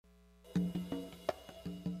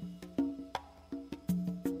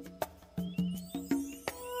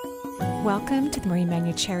Welcome to the Marie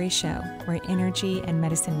Manuchehri Show, where energy and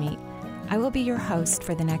medicine meet. I will be your host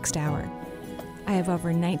for the next hour. I have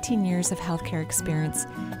over 19 years of healthcare experience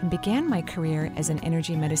and began my career as an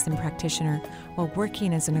energy medicine practitioner while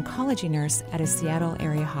working as an oncology nurse at a Seattle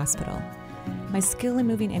area hospital. My skill in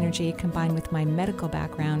moving energy combined with my medical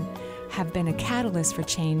background have been a catalyst for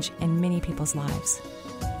change in many people's lives.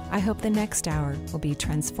 I hope the next hour will be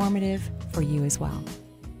transformative for you as well.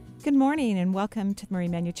 Good morning and welcome to the Marie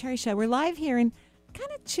Manuchehri Show. We're live here in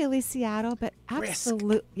kind of chilly Seattle, but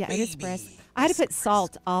absolutely, yeah, it is brisk. I had to put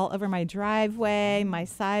salt all over my driveway, my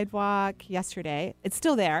sidewalk yesterday. It's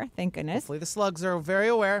still there, thank goodness. Hopefully the slugs are very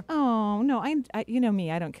aware. Oh, no, I you know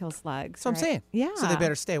me, I don't kill slugs. That's what I'm saying. Yeah. So they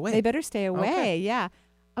better stay away. They better stay away, Okay. yeah.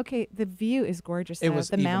 Okay, the view is gorgeous. It though. was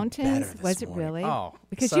The even mountains. better this Was it morning. really? Oh,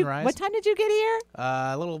 because sunrise. What time did you get here?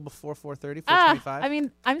 A little before 4:30, 4:25. I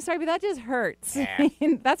mean, I'm sorry, but that just hurts. Yeah. I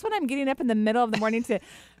mean, that's when I'm getting up in the middle of the morning to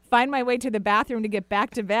find my way to the bathroom to get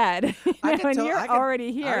back to bed. And you're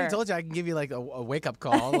already here. I already told you I can give you like a wake-up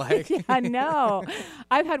call. Like, Yeah, no.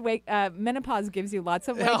 I've had menopause gives you lots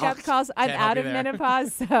of wake-up calls. I'm can't help out you of there.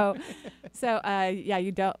 menopause, so yeah,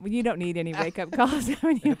 you don't need any wake-up calls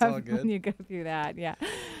when It's all good. when you go through that. Yeah.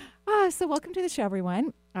 So welcome to the show,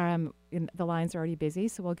 everyone. The lines are already busy,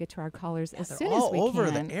 so we'll get to our callers as they're soon all as we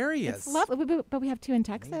over can. the areas. It's lovely, but we have two in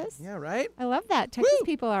Texas. Yeah, right? I love that. Texas Woo!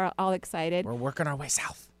 people are all excited. We're working our way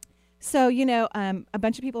south. So, a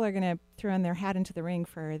bunch of people are going to throw in their hat into the ring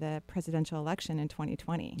for the presidential election in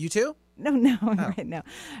 2020. You too? No, right, no.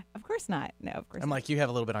 Of course not. No, of course I'm not. like, you have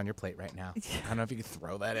a little bit on your plate right now. I don't know if you could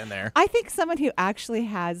throw that in there. I think someone who actually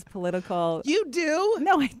has political... You do?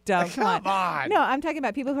 No, I don't. Come on. No, I'm talking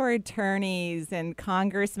about people who are attorneys and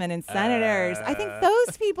congressmen and senators. I think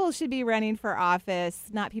those people should be running for office,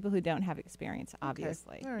 not people who don't have experience,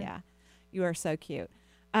 obviously. All right. Yeah. You are so cute.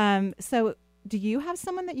 So do you have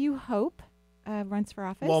someone that you hope runs for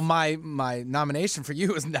office? Well, my nomination for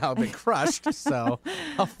you has now been crushed, so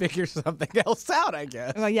I'll figure something else out, I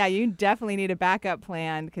guess. Well, yeah, you definitely need a backup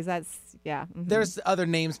plan because that's, yeah. Mhm. There's other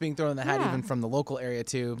names being thrown in the hat, Yeah. even from the local area,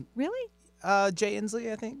 too. Really? Jay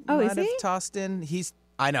Inslee, I think. Oh, might is have he? tossed in.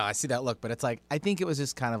 I know, I see that look, but it's like, I think it was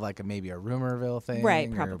just kind of like maybe a rumorville thing.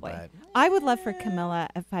 Right, probably. I would love for Camilla,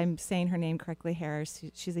 if I'm saying her name correctly, Harris.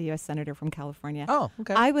 She's a U.S. Senator from California. Oh,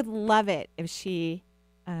 okay. I would love it if she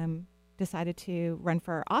decided to run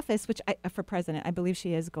for office, for president. I believe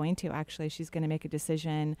she is going to, actually. She's going to make a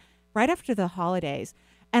decision right after the holidays.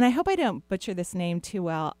 And I hope I don't butcher this name too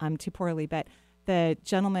poorly, but the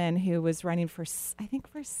gentleman who was running for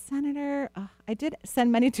senator, I did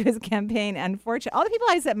send money to his campaign. Unfortunately, all the people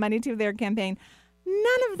I sent money to their campaign,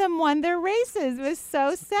 none of them won their races. It was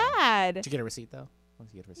so sad. Did you get a receipt, though? Did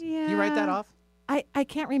you get a receipt? Yeah. Can you write that off? I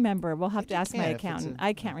can't remember. We'll have to You ask my can if it's accountant.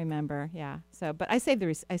 I can't remember. Yeah. So, but I save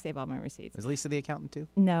all my receipts. Is Lisa the accountant, too?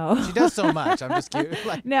 No. She does so much. I'm just curious.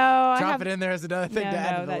 Like, No. drop it in there as another thing to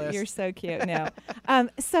add to the list. You're so cute. No.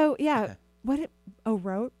 So yeah,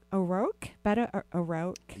 O'Rourke? Beto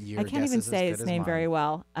O'Rourke? Your I can't guess even is as say good his as name mine. very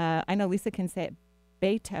well. I know Lisa can say it.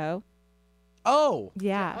 Beto. Oh.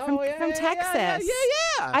 Yeah. Oh, From yeah, Texas.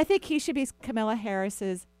 Yeah. I think he should be Kamala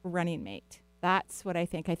Harris's running mate. That's what I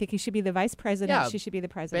think. I think he should be the vice president. Yeah. She should be the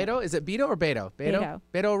president. Beto? Is it Beto or Beto? Beto.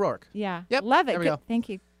 Beto O'Rourke. Yeah. Yep, Love it. there we Good. go. Thank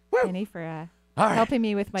you, Woo. Penny, for All right. helping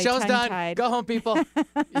me with my Show's done. tongue-tied. Go home, people.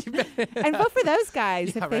 And vote for those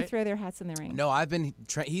guys Yeah, if they right. throw their hats in the ring. No,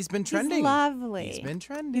 he's been trending. He's lovely. He's been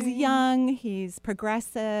trending. He's young. He's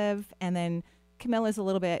progressive. And then Camilla's a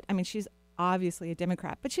little bit, she's obviously a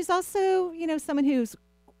Democrat, but she's also, someone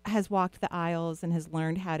has walked the aisles and has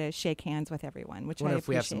learned how to shake hands with everyone, which I wonder I if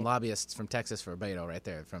we have some appreciate. lobbyists from Texas for Beto right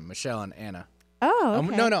there, from Michelle and Anna. Oh,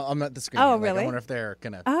 okay. No, I'm not disagreeing. Oh, Like, really? I wonder if they're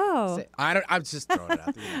gonna. Oh. Say, I'm just throwing it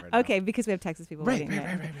out there. You never know. Okay, because we have Texas people Right, waiting.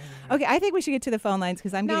 right. Okay, I think we should get to the phone lines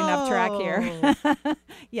because I'm getting off track here.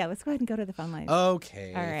 Yeah, let's go ahead and go to the phone lines.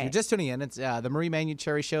 Okay. All If right. you're just tuning in, it's the Marie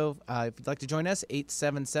Manuchehri Show. If you'd like to join us,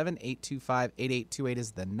 877-825-8828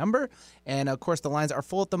 is the number. And, of course, the lines are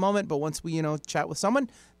full at the moment. But once we, chat with someone,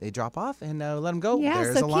 they drop off and let them go. Yeah,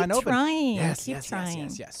 There's so a line keep open. trying. Yes, Keep yes, trying.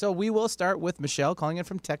 Yes. So we will start with Michelle calling in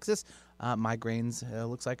from Texas. Migraines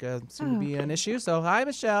looks like soon to be an issue. So, hi,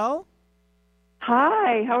 Michelle.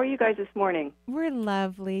 Hi, how are you guys this morning? We're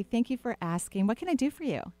lovely. Thank you for asking. What can I do for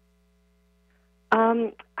you?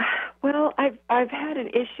 Well, I've had an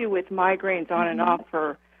issue with migraines on and off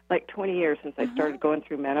for like 20 years since I started going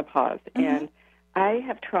through menopause, and I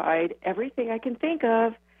have tried everything I can think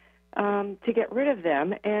of to get rid of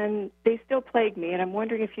them, and they still plague me, and I'm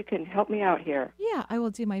wondering if you can help me out here. Yeah, I will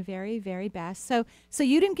do my very, very best. So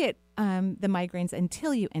you didn't get the migraines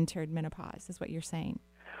until you entered menopause, is what you're saying?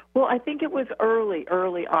 Well, I think it was early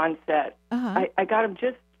onset. I got them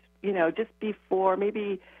just before,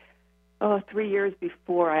 maybe 3 years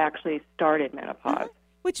before I actually started menopause.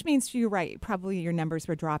 Which means you're right. Probably your numbers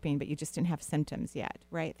were dropping, but you just didn't have symptoms yet,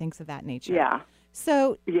 right? Things of that nature. Yeah.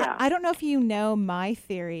 So Yeah. I don't know if you know my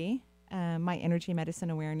theory, my energy medicine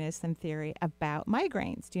awareness and theory about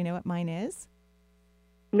migraines. Do you know what mine is?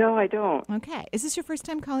 No, I don't. Okay. Is this your first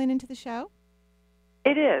time calling into the show?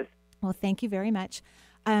 It is. Well, thank you very much.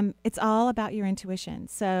 It's all about your intuition.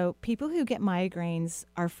 So people who get migraines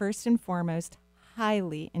are first and foremost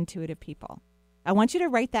highly intuitive people. I want you to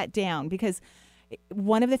write that down because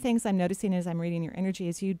one of the things I'm noticing as I'm reading your energy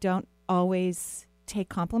is you don't always take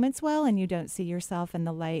compliments well, and you don't see yourself in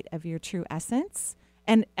the light of your true essence.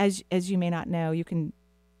 And as you may not know, you can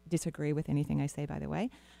disagree with anything I say, by the way.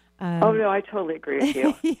 Oh, no, I totally agree with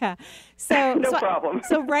you. Yeah. So No problem.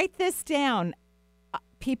 So write this down.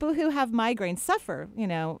 People who have migraines suffer,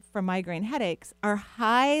 from migraine headaches are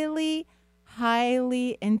highly,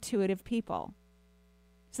 highly intuitive people.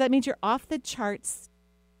 So that means you're off the charts,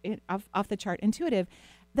 off the chart intuitive.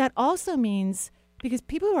 That also means because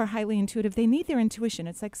people who are highly intuitive, they need their intuition.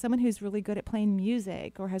 It's like someone who's really good at playing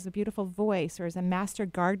music or has a beautiful voice or is a master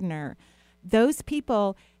gardener. Those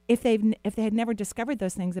people, if they had never discovered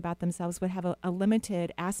those things about themselves, would have a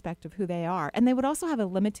limited aspect of who they are. And they would also have a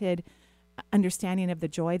limited understanding of the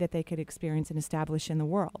joy that they could experience and establish in the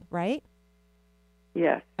world, right?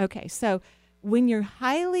 Yes. Okay, so when you're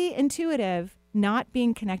highly intuitive, not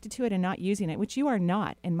being connected to it and not using it, which you are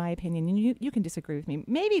not, in my opinion, and you can disagree with me,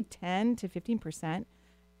 maybe 10 to 15%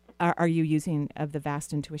 are you using of the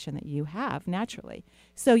vast intuition that you have naturally.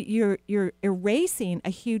 So you're erasing a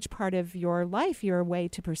huge part of your life, your way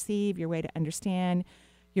to perceive, your way to understand,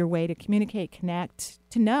 your way to communicate, connect,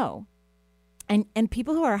 to know. And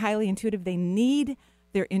people who are highly intuitive, they need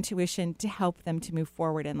their intuition to help them to move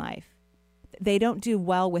forward in life. They don't do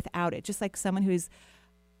well without it. Just like someone who's,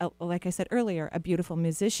 like I said earlier, a beautiful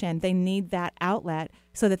musician, they need that outlet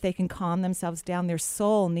so that they can calm themselves down. Their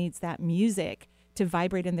soul needs that music to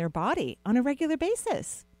vibrate in their body on a regular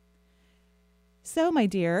basis. So, my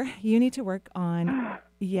dear, you need to work on,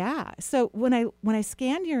 So when I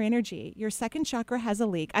scanned your energy, your second chakra has a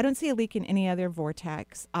leak. I don't see a leak in any other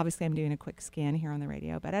vortex. Obviously, I'm doing a quick scan here on the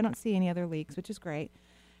radio, but I don't see any other leaks, which is great.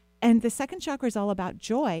 And the second chakra is all about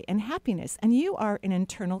joy and happiness. And you are an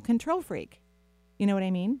internal control freak. You know what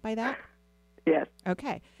I mean by that? Yes.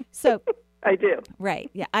 Okay. So I do. Right.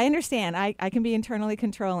 Yeah, I understand. I can be internally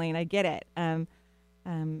controlling. I get it.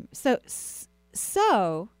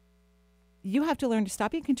 So you have to learn to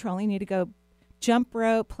stop being controlling. You need to go jump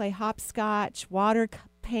rope, play hopscotch,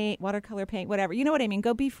 watercolor paint, whatever. You know what I mean?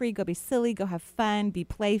 Go be free, go be silly, go have fun, be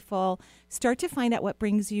playful. Start to find out what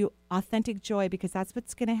brings you authentic joy, because that's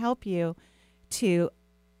what's going to help you to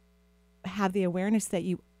have the awareness that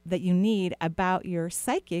you need about your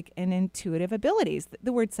psychic and intuitive abilities.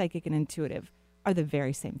 The word psychic and intuitive are the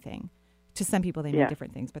very same thing. To some people, they mean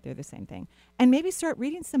different things, but they're the same thing. And maybe start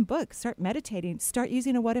reading some books, start meditating, start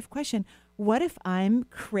using a what-if question. What if I'm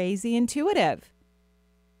crazy intuitive?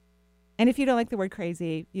 And if you don't like the word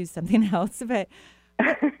crazy, use something else. But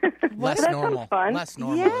less normal. Less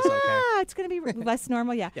normal is okay. It's going to be less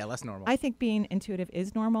normal, yeah. Yeah, less normal. I think being intuitive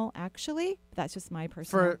is normal, actually. That's just my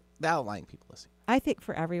personal... For the outlying people listening. I think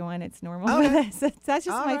for everyone it's normal. Okay. That's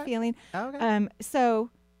just my feeling. Okay. So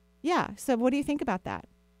what do you think about that?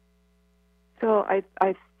 So I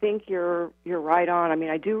think you're right on. I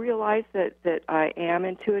mean, I do realize that I am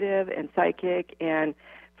intuitive and psychic, and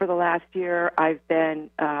for the last year I've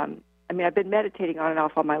been I've been meditating on and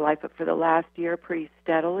off all my life, but for the last year pretty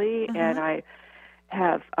steadily, and I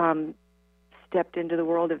have stepped into the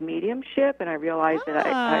world of mediumship, and I realized that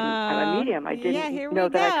I'm a medium. I didn't know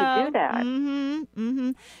that I could do that. Mm-hmm,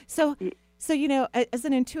 mm-hmm. So, as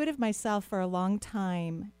an intuitive myself for a long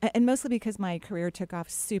time, and mostly because my career took off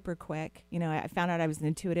super quick, I found out I was an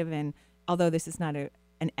intuitive, and although this is not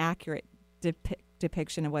an accurate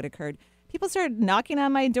depiction of what occurred, people started knocking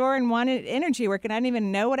on my door and wanted energy work, and I didn't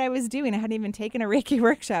even know what I was doing. I hadn't even taken a Reiki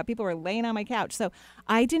workshop. People were laying on my couch. So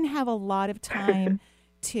I didn't have a lot of time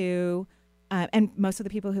to, and most of the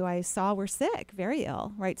people who I saw were sick, very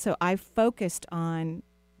ill, right? So I focused on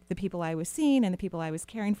the people I was seeing and the people I was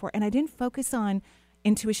caring for, and I didn't focus on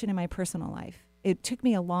intuition in my personal life. It took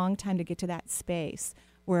me a long time to get to that space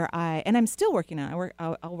where and I'm still working on it.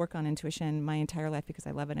 I'll work on intuition my entire life because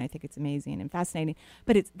I love it and I think it's amazing and fascinating.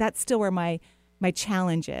 But that's still where my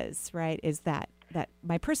challenge is, right? Is that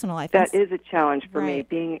my personal life. That is a challenge for me,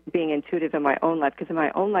 being intuitive in my own life, because in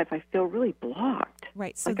my own life I feel really blocked.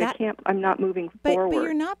 Right. So Like I'm not moving forward. But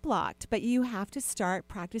you're not blocked. But you have to start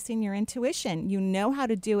practicing your intuition. You know how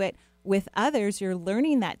to do it with others. You're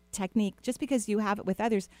learning that technique. Just because you have it with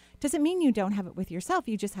others doesn't mean you don't have it with yourself.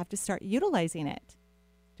 You just have to start utilizing it.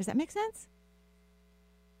 Does that make sense?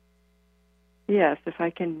 Yes, if I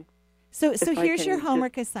can. So I here's can your just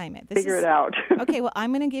homework assignment. Figure it out. Okay, well,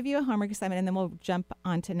 I'm going to give you a homework assignment, and then we'll jump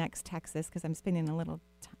on to next Texas because I'm spending a little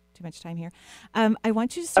too much time here. I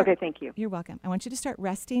want you to start. Okay, thank you. You're welcome. I want you to start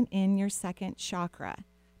resting in your second chakra.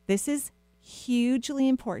 This is hugely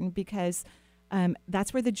important because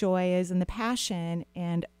that's where the joy is and the passion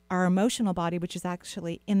and our emotional body, which is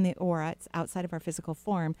actually in the aura. It's outside of our physical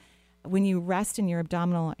form. When you rest in your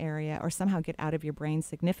abdominal area or somehow get out of your brain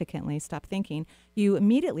significantly, stop thinking, you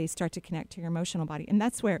immediately start to connect to your emotional body. And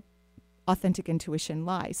that's where authentic intuition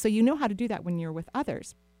lies. So you know how to do that when you're with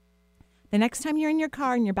others. The next time you're in your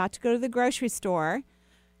car and you're about to go to the grocery store,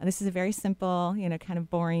 and this is a very simple, kind of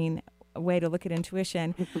boring way to look at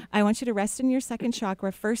intuition, I want you to rest in your second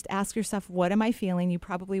chakra. First, ask yourself, what am I feeling? You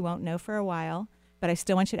probably won't know for a while, but I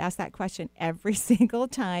still want you to ask that question every single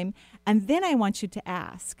time. And then I want you to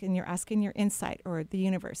ask, and you're asking your insight or the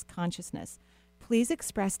universe, consciousness, please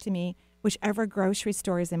express to me whichever grocery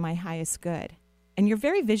store is in my highest good. And you're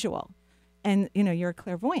very visual. And, you're a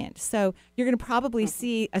clairvoyant. So you're going to probably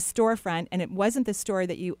see a storefront, and it wasn't the store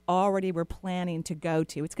that you already were planning to go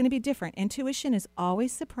to. It's going to be different. Intuition is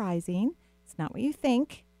always surprising. It's not what you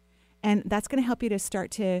think. And that's going to help you to start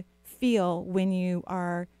to feel when you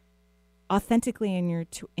are authentically in your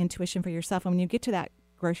intuition for yourself. And when you get to that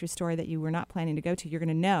grocery store that you were not planning to go to, you're going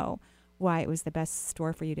to know why it was the best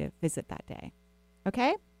store for you to visit that day.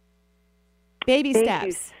 Okay? Baby steps. Thank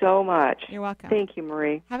you so much. You're welcome. Thank you,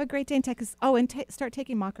 Marie. Have a great day in Texas. Oh, and start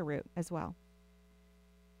taking maca root as well.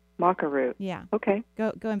 Maca root. Yeah. Okay.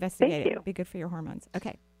 Go investigate Thank it. you. Be good for your hormones.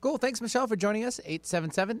 Okay. Cool. Thanks, Michelle, for joining us.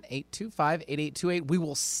 877-825-8828. We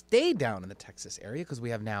will stay down in the Texas area because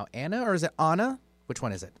we have now Anna, or is it Anna? Which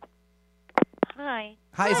one is it? Hi.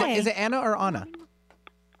 Hi. Is it Anna or Anna?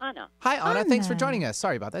 Anna. Hi, Anna. Thanks for Anna. joining us.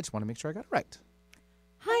 Sorry about that. Just want to make sure I got it right.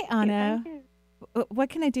 Hi, Anna. Thank you.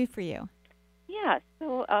 What can I do for you? Yeah,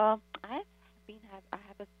 so I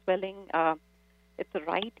have a swelling. It's a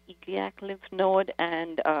right iliac lymph node,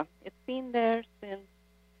 and it's been there since.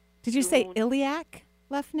 Did you say June. iliac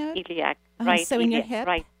lymph node? Iliac, Uh-huh, right? so in your iliac, hip?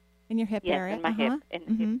 right? In your hip Yes, area? in my hip,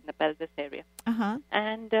 in the pelvis area. Uh-huh.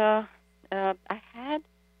 And I've had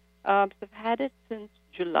it since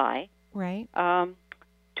July. Right. 2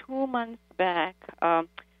 months back,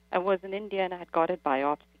 I was in India and I had got it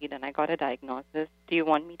biopsied and I got a diagnosis. Do you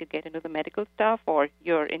want me to get into the medical stuff, or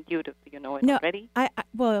you're intuitive, you know it No, already? I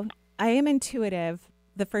am intuitive.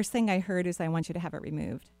 The first thing I heard is I want you to have it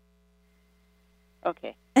removed.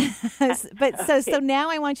 Okay. So now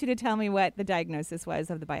I want you to tell me what the diagnosis was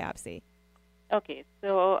of the biopsy. Okay,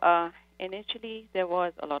 so initially there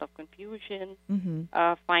was a lot of confusion.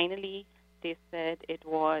 Mm-hmm. Finally, they said it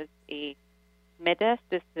was a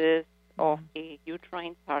metastasis of a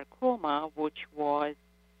uterine sarcoma, which was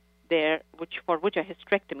for which a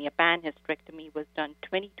hysterectomy, a pan hysterectomy, was done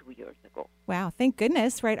 22 years ago. Wow, thank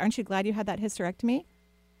goodness, right? Aren't you glad you had that hysterectomy?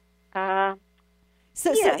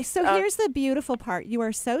 So Yes, here's the beautiful part. You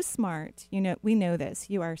are so smart. We know this.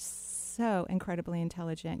 You are so incredibly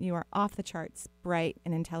intelligent. You are off the charts, bright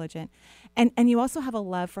and intelligent. And you also have a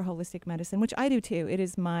love for holistic medicine, which I do too. It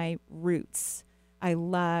is my roots. I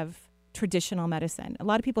love traditional medicine. A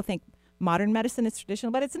lot of people think modern medicine is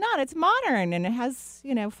traditional, but it's not. It's modern, and it has,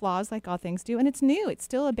 flaws like all things do. And it's new. It's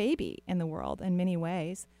still a baby in the world in many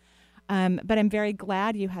ways. But I'm very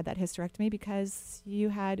glad you had that hysterectomy because you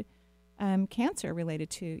had cancer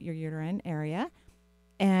related to your uterine area.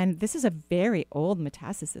 And this is a very old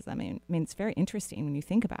metastasis. I mean, it's very interesting when you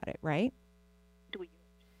think about it, right? 2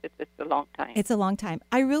 years. It's a long time. It's a long time.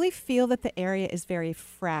 I really feel that the area is very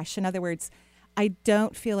fresh. In other words, I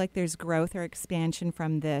don't feel like there's growth or expansion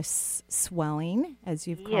from this swelling, as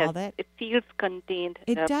you've called it. It feels contained.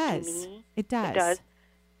 It does. To me. It does. It does.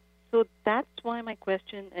 So that's why my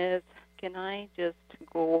question is, can I just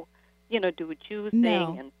go, do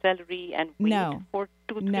juicing and celery and wait for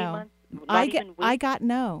 2-3 months? I got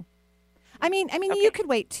no. I mean, Okay. you could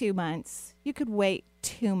wait 2 months. You could wait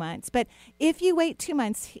 2 months. But if you wait 2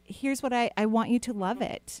 months, here's what I want you to love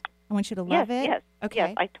it. I want you to love it. Yes. Okay.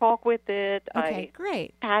 Yes, I talk with it. Okay, I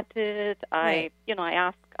great. pat it. Great. I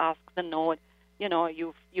ask the node.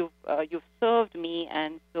 You've served me,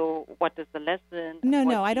 and so what is the lesson?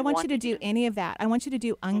 No, I don't want you to do any of that. I want you to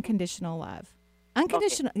do unconditional love.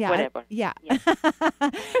 Unconditional, yeah, whatever. yeah.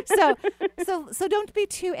 So don't be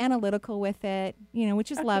too analytical with it,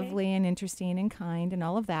 which is lovely and interesting and kind and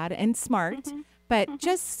all of that and smart. But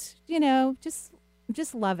just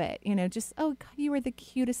love it. Just, oh, God, you are the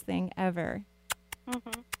cutest thing ever.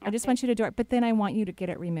 Mm-hmm. I just want you to adore it. But then I want you to get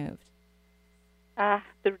it removed.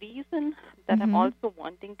 The reason that I'm also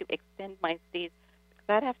wanting to extend my stay is because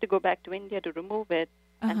I'd have to go back to India to remove it.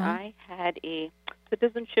 And I had a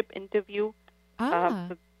citizenship interview.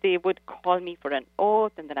 So they would call me for an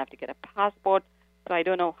oath, and then I have to get a passport. So I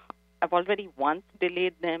don't know. I've already once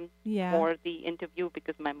delayed them for the interview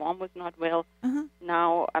because my mom was not well.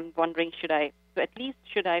 Now I'm wondering, should I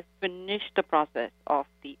finish the process of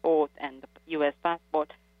the oath and the U.S.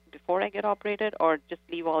 passport before I get operated, or just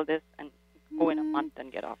leave all this and go in a month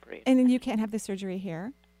and get operated? And then you can't have the surgery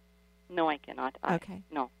here? No, I cannot. Okay.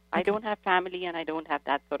 No. I don't have family, and I don't have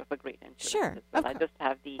that sort of a great insurance. Sure. Well. I just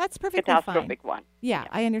have the That's perfectly catastrophic fine. one. Yeah,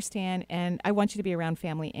 I understand, and I want you to be around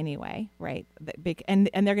family anyway, right? And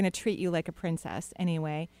they're going to treat you like a princess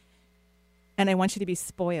anyway. And I want you to be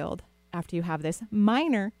spoiled after you have this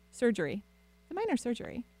minor surgery. It's a minor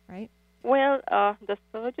surgery, right? Well, the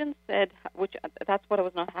surgeon said, that's what I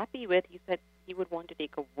was not happy with. He said he would want to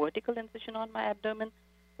take a vertical incision on my abdomen,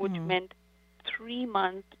 which meant 3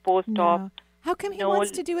 months post-op. No. How come he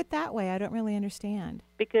wants to do it that way? I don't really understand.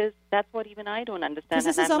 Because that's what even I don't understand. Because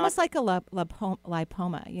this is almost like a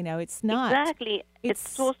lipoma. It's not. Exactly. It's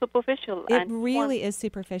so superficial. It really is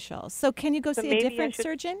superficial. So can you go see a different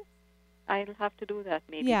surgeon? I'll have to do that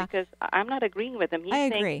maybe. Yeah. Because I'm not agreeing with him. He's I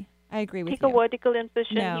agree. I agree with you. Take a vertical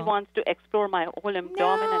incision. No. He wants to explore my whole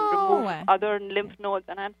abdomen and remove other lymph nodes.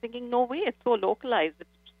 And I'm thinking, no way. It's so localized. It's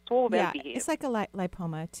so well behaved. It's like a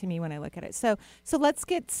lipoma to me when I look at it. So let's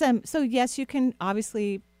get some. So yes, you can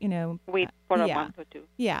obviously wait for a month or two.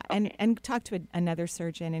 Yeah, okay. and talk to another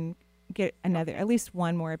surgeon and get at least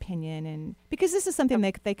one more opinion, and because this is something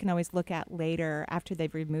they can always look at later after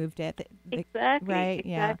they've removed it. Exactly. Right.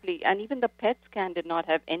 Exactly. Yeah. And even the PET scan did not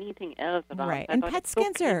have anything else around. Right. So and PET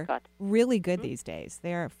scans are really good these days.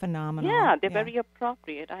 They're phenomenal. Yeah, they're very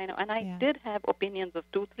appropriate. I know. And I did have opinions of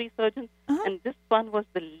 2-3 surgeons, and this one was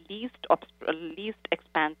the least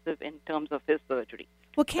expansive in terms of his surgery.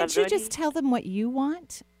 Well, can't you just tell them what you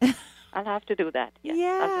want? I'll have to do that. Yes.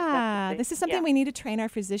 Yeah, this is something we need to train our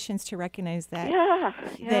physicians to recognize that. Yeah.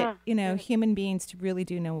 That human beings really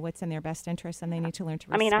do know what's in their best interest, and they need to learn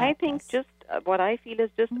to respect I think just what I feel is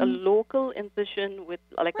just a local incision with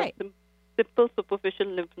a simple superficial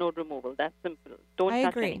lymph node removal. That's simple. Don't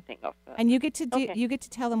touch anything of that. And you get to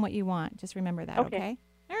tell them what you want. Just remember that. Okay.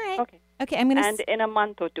 All right. Okay. I'm gonna. And in a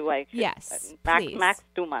month or two, yes, max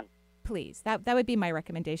 2 months. Please, that would be my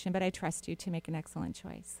recommendation, but I trust you to make an excellent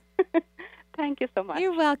choice. Thank you so much.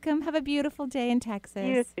 You're welcome. Have a beautiful day in Texas.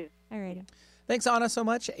 You too. All right. Thanks, Anna, so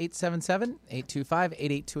much.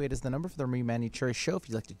 877-825-8828 is the number for the Marie Manuchehri Show. If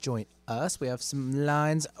you'd like to join us, we have some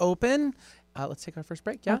lines open. Let's take our first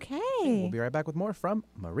break. Yeah. Okay. We'll be right back with more from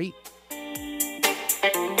Marie.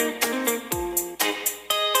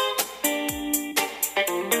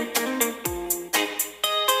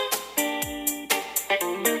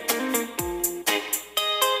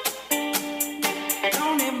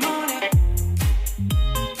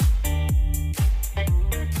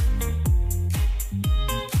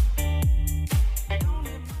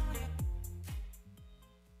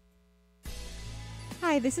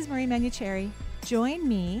 Hi, this is Marie Manuchehri. Join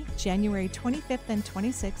me January 25th and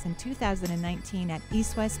 26th in 2019 at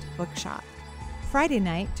East West Bookshop. Friday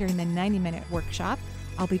night during the 90-minute workshop,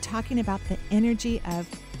 I'll be talking about the energy of,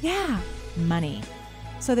 money,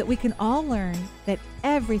 so that we can all learn that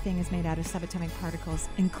everything is made out of subatomic particles,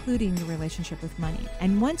 including your relationship with money.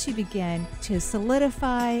 And once you begin to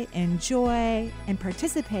solidify, enjoy, and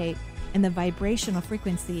participate in the vibrational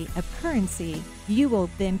frequency of currency, you will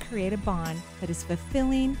then create a bond that is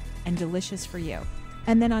fulfilling and delicious for you.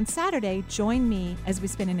 And then on Saturday, join me as we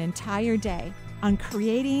spend an entire day on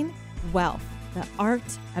creating wealth, the art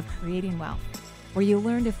of creating wealth, where you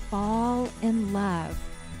learn to fall in love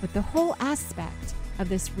with the whole aspect of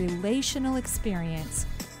this relational experience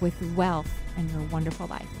with wealth and your wonderful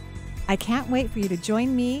life. I can't wait for you to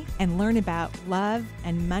join me and learn about love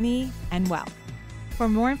and money and wealth. For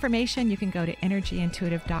more information, you can go to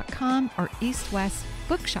energyintuitive.com or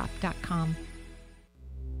eastwestbookshop.com.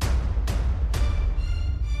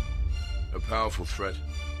 A powerful threat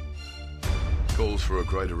calls for a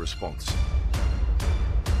greater response.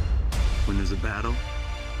 When there's a battle,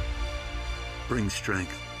 bring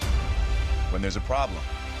strength. When there's a problem,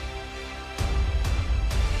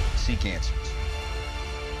 seek answers.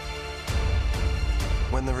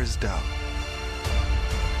 When there is doubt,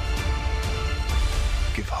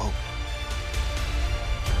 give hope.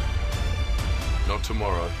 Not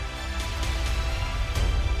tomorrow.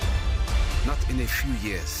 Not in a few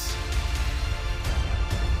years.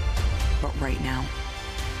 but right now.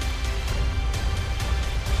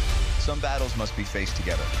 Some battles must be faced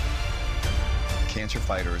together. Cancer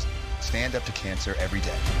fighters stand up to cancer every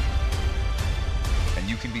day. And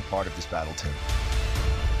you can be part of this battle too.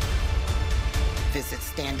 Visit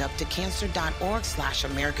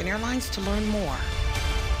standuptocancer.org/American Airlines to learn more.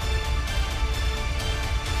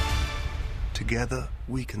 Together,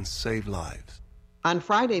 we can save lives. On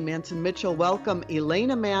Friday, Manson Mitchell welcomed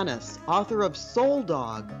Elena Manis, author of Soul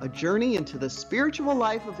Dog, A Journey into the Spiritual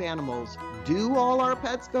Life of Animals. Do all our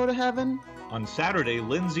pets go to heaven? On Saturday,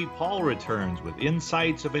 Lindsay Paul returns with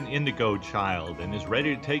insights of an indigo child and is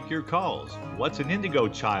ready to take your calls. What's an indigo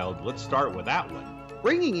child? Let's start with that one.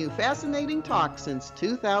 Bringing you fascinating talk since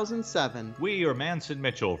 2007. We are Manson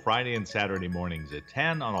Mitchell, Friday and Saturday mornings at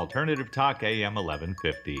 10 on Alternative Talk AM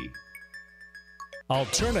 1150.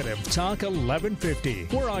 Alternative Talk 1150.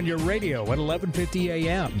 We're on your radio at 1150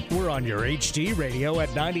 AM. We're on your HD radio at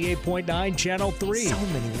 98.9 Channel 3. So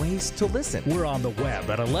many ways to listen. We're on the web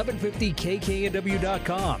at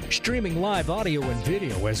 1150kknw.com. Streaming live audio and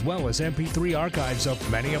video as well as MP3 archives of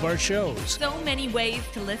many of our shows. So many ways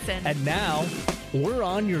to listen. And now, we're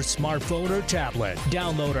on your smartphone or tablet.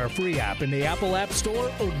 Download our free app in the Apple App Store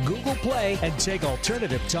or Google Play and take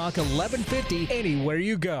Alternative Talk 1150 anywhere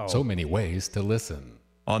you go. So many ways to listen.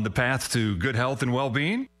 On the path to good health and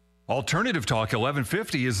well-being, Alternative Talk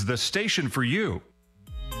 1150 is the station for you.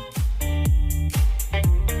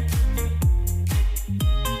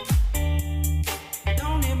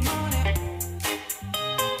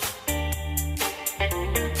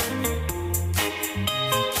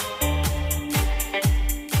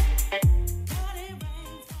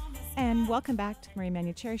 And welcome back to the Marie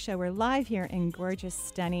Manuchehri Show. We're live here in gorgeous,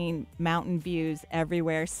 stunning mountain views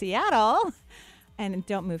everywhere, Seattle. And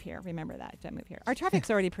don't move here. Remember that. Don't move here. Our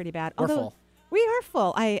traffic's already pretty bad. We're full. We are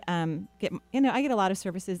full. I get a lot of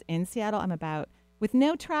services in Seattle. I'm about, with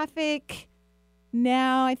no traffic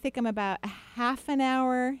now, I think I'm about a half an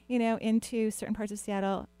hour, into certain parts of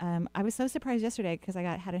Seattle. I was so surprised yesterday because I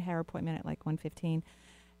had a hair appointment at like 1:15.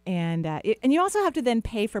 And you also have to then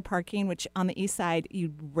pay for parking, which on the east side,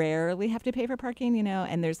 you rarely have to pay for parking,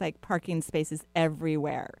 and there's like parking spaces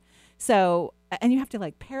everywhere. So, and you have to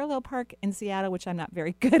like parallel park in Seattle, which I'm not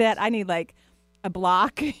very good at. I need like a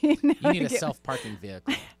block. You need a self-parking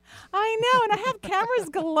vehicle. I know, and I have cameras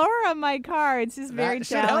galore on my car. It's just very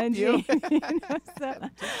challenging.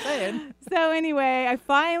 So anyway, I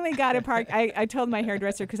finally got a park. I told my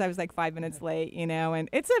hairdresser because I was like 5 minutes late, and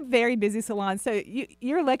it's a very busy salon. So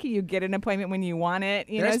you're lucky you get an appointment when you want it.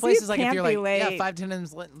 There's places like if you're like, late. 5-10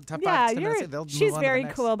 minutes late. She's very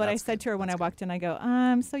cool. But I said to her when I walked in, I go,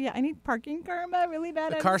 so yeah, I need parking karma really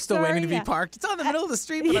bad. The car's still waiting to be parked. It's on the middle of the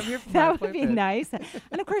street, but I'm here for that would be nice.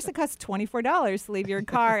 And of course, it costs $24 to leave your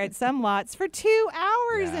car at some lots for 2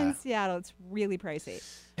 hours in Seattle. It's really pricey.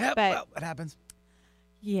 Yep, well, what happens?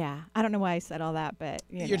 Yeah, I don't know why I said all that, but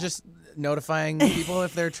you're just notifying people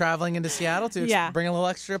if they're traveling into Seattle to bring a little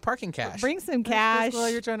extra parking cash. Bring some cash. That's all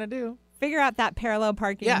you're trying to do. Figure out that parallel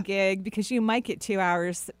parking gig because you might get 2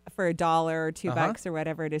 hours for $1 or $2 or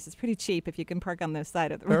whatever it is. It's pretty cheap if you can park on the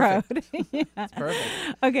side of the road. That's perfect.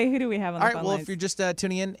 Okay, who do we have on the phone? All right, well, if you're just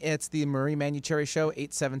tuning in, it's the Marie Manuchehri Show.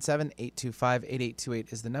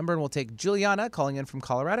 877-825-8828 is the number, and we'll take Juliana calling in from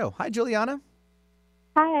Colorado. Hi, Juliana.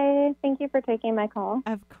 Hi, thank you for taking my call.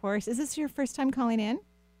 Of course. Is this your first time calling in?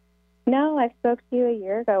 No, I spoke to you a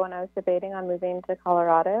year ago when I was debating on moving to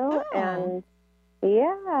Colorado, and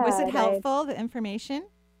was it helpful, the information?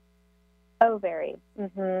 Oh, very.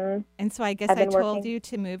 Mm-hmm. And so I guess I told you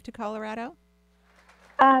to move to Colorado?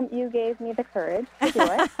 You gave me the courage to do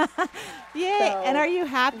it. Yay! So, and are you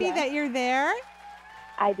happy that you're there?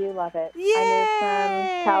 I do love it. Yay! I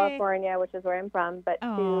moved from California, which is where I'm from, but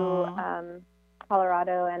to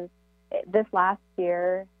Colorado, and this last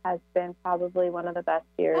year has been probably one of the best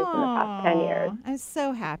years in the past 10 years. I'm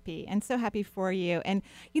so happy and so happy for you. And,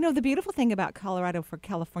 the beautiful thing about Colorado for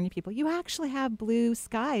California people, you actually have blue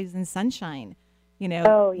skies and sunshine,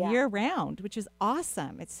 year round, which is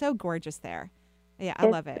awesome. It's so gorgeous there. Yeah, I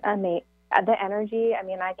love it. The energy,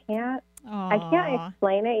 I can't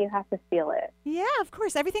explain it. You have to feel it. Yeah, of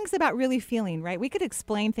course. Everything's about really feeling, right? We could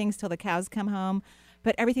explain things till the cows come home,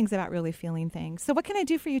 but everything's about really feeling things. So what can I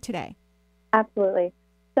do for you today? Absolutely.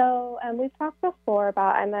 So we've talked before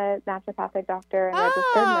about I'm a naturopathic doctor and registered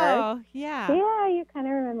nurse. Oh, yeah. Yeah, you kind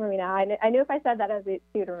of remember me now. I knew if I said that,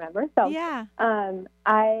 you'd remember. So yeah.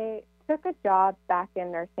 I took a job back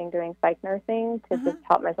in nursing doing psych nursing to just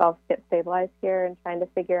help myself get stabilized here and trying to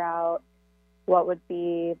figure out what would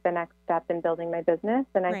be the next step in building my business.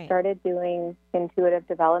 And I started doing intuitive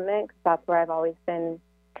development because that's where I've always been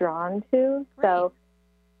drawn to. Great. So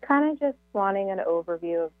kind of just wanting an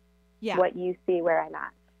overview of Yeah. what you see where I'm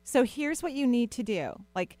at. So here's what you need to do.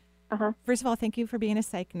 Like, first of all, thank you for being a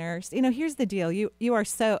psych nurse. You know, here's the deal. You are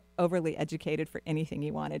so overly educated for anything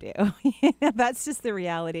you want to do. That's just the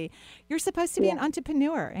reality. You're supposed to be an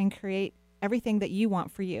entrepreneur and create everything that you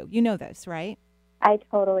want for you. You know this, right? I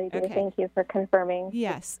totally do. Thank you for confirming.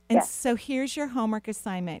 Yes. And so here's your homework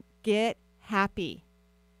assignment. Get happy.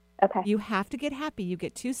 Okay. You have to get happy. You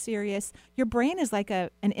get too serious. Your brain is like an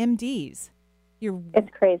MD's. It's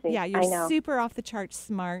crazy. Yeah, I you're know. super off the charts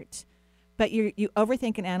smart, but you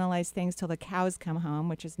overthink and analyze things till the cows come home,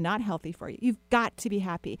 which is not healthy for you. You've got to be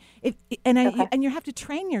happy. And you have to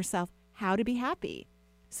train yourself how to be happy.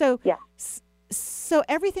 So so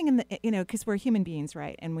everything in the, because we're human beings,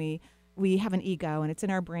 right? And we have an ego, and it's in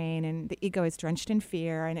our brain, and the ego is drenched in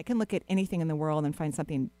fear, and it can look at anything in the world and find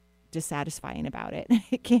something dissatisfying about it.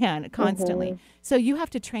 It can constantly. So you have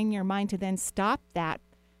to train your mind to then stop that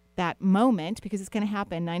moment, because it's going to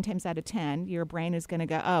happen 9 times out of 10. Your brain is going to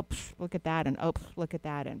go, oh, look at that, and oh, look at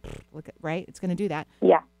that, and look at, right? It's going to do that.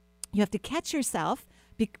 Yeah. You have to catch yourself.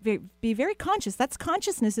 Be very conscious. That's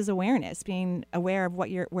consciousness, is awareness, being aware of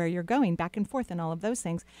where you're going, back and forth, and all of those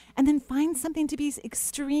things. And then find something to be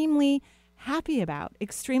extremely happy about,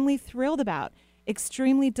 extremely thrilled about,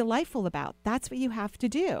 extremely delightful about. That's what you have to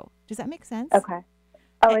do. Does that make sense? Okay.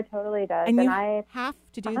 Oh, it totally does. And you I have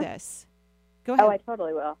to do this. Go ahead. Oh, I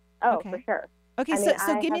totally will. Oh, Okay. for sure. Okay,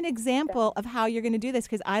 so give me an example of how you're going to do this,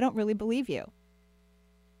 because I don't really believe you.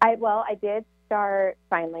 I did start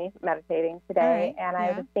finally meditating today, and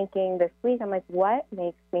I was thinking this week, I'm like, what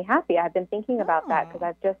makes me happy? I've been thinking about that because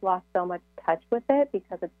I've just lost so much touch with it,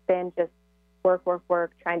 because it's been just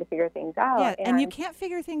work, trying to figure things out. Yeah, and you can't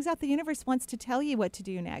figure things out. The universe wants to tell you what to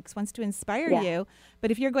do next, wants to inspire you.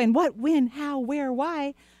 But if you're going, what, when, how, where,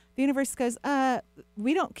 why, the universe goes,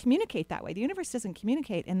 we don't communicate that way. The universe doesn't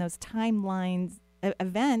communicate in those timelines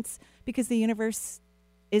events, because the universe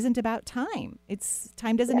isn't about time.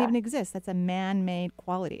 Time doesn't even exist. That's a man-made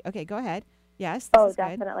quality. Okay, go ahead. Yes. Oh,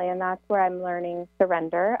 definitely. And that's where I'm learning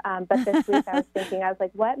surrender. But this week I was thinking, I was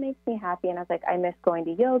like, what makes me happy? And I was like, I miss going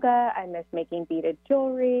to yoga. I miss making beaded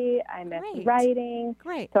jewelry. I miss writing.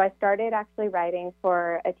 Great. So I started actually writing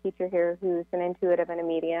for a teacher here who's an intuitive and a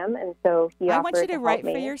medium. And so I want you to write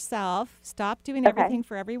for yourself. Stop doing everything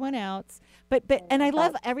for everyone else. And I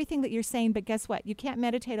love everything that you're saying, but guess what? You can't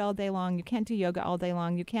meditate all day long. You can't do yoga all day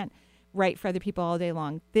long. You can't write for other people all day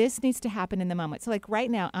long. This needs to happen in the moment. So like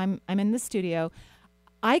right now, I'm in the studio.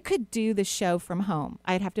 I could do the show from home.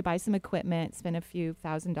 I'd have to buy some equipment, spend a few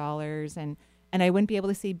 $1,000s, and I wouldn't be able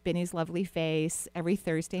to see Benny's lovely face every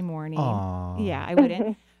Thursday morning. Aww. Yeah, I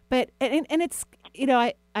wouldn't. But and it's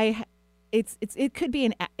it could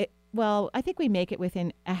be well, I think we make it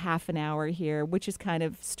within a half an hour here, which is kind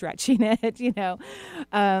of stretching it,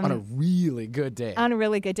 on a really good day. On a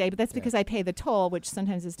really good day, but that's because I pay the toll, which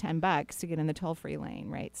sometimes is $10 to get in the toll-free lane,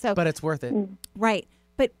 right? So, but it's worth it, right?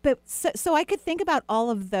 But so I could think about all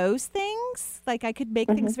of those things. Like I could make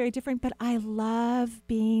things very different. But I love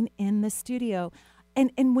being in the studio,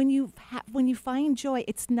 and when you find joy,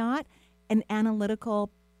 it's not an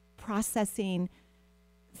analytical processing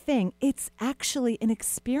thing. It's actually an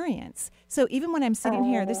experience. So even when I'm sitting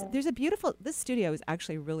here, there's a beautiful, this studio is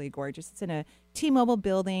actually really gorgeous. It's in a T-Mobile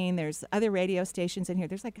building. There's other radio stations in here.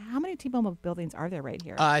 There's like, how many T-Mobile buildings are there right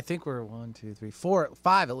here? I think we're 1, 2, 3, 4,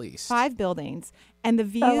 5 at least. 5 buildings. And the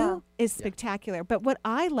view is spectacular. Yeah. But what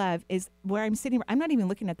I love is where I'm sitting, I'm not even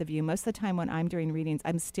looking at the view. Most of the time when I'm doing readings,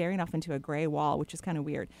 I'm staring off into a gray wall, which is kind of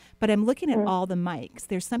weird. But I'm looking at all the mics.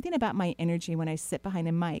 There's something about my energy when I sit behind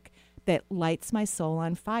a mic that lights my soul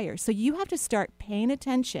on fire. So you have to start paying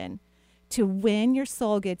attention to when your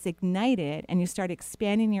soul gets ignited and you start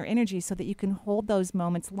expanding your energy so that you can hold those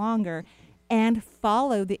moments longer and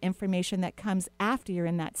follow the information that comes after you're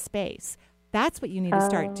in that space. That's what you need to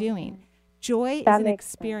start doing. Joy is an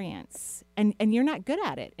experience, and you're not good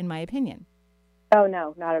at it, in my opinion. Oh,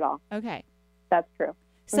 no, not at all. Okay. That's true.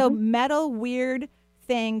 So metal, weird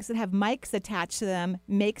things that have mics attached to them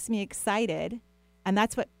makes me excited, and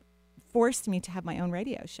that's what forced me to have my own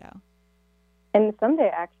radio show. And someday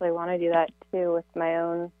I actually want to do that too with my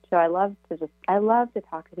own show. I love to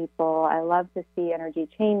talk to people. I love to see energy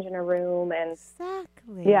change in a room, and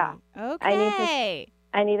exactly. Yeah. Okay.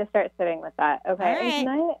 I need to start sitting with that. Okay. All right. And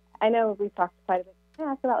tonight, I know we've talked quite a bit. I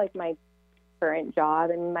asked about like my current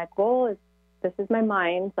job, and my goal is, this is my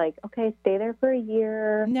mind, like, okay, stay there for a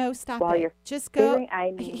year. No, stop while it. You're just go.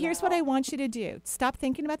 Here's what I want you to do. Stop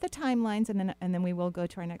thinking about the timelines, and then we will go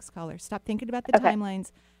to our next caller. Stop thinking about the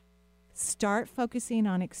timelines. Start focusing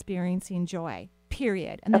on experiencing joy,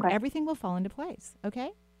 period. And then everything will fall into place,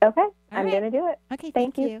 okay? Okay, I'm going to do it. Okay,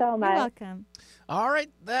 thank you so much. You're welcome. All right,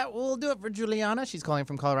 that will do it for Juliana. She's calling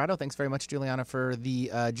from Colorado. Thanks very much, Juliana, for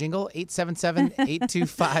the jingle.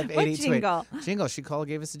 877-825-8828. What jingle? Jingle. She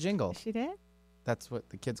gave us a jingle. She did? That's what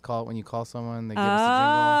the kids call it when you call someone. They give us a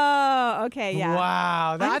jingle. Oh, okay, yeah.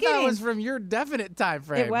 Wow, I thought it was from your definite time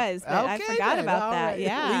frame. It was, but I forgot about that. Right.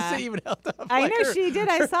 Yeah. Lisa even held up. I know she did.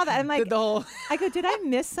 I saw that. I'm like, the whole... I go, did I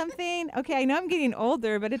miss something? Okay, I know I'm getting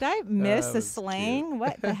older, but did I miss the slang? Cute.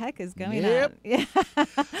 What the heck is going Yep. on? Yeah.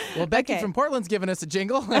 Well, Becky from Portland's giving us a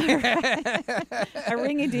jingle. A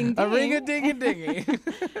ring-a-ding-ding. A ring-a-ding-a-dingy.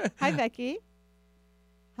 Hi, Becky.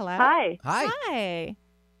 Hello. Hi. Hi. Hi.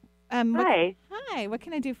 Hi. Hi. What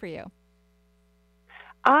can I do for you?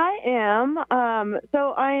 I am.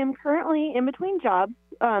 So I am currently in between jobs,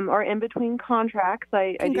 or in between contracts.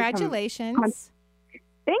 Congratulations.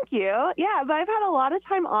 Thank you. Yeah, but I've had a lot of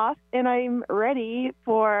time off, and I'm ready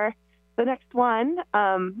for the next one.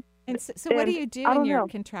 And so what do you do in your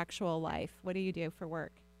contractual life? What do you do for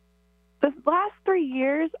work? The last 3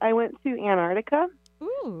 years, I went to Antarctica.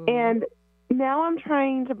 Ooh. And now I'm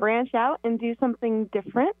trying to branch out and do something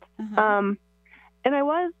different. Uh-huh. And I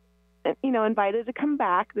was, invited to come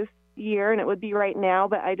back this year, and it would be right now,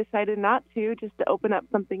 but I decided not to, just to open up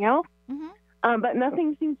something else. Mm-hmm. But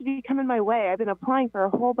nothing seems to be coming my way. I've been applying for a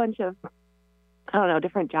whole bunch of,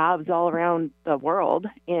 different jobs all around the world.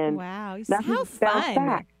 And wow. nothing's How bounced fun.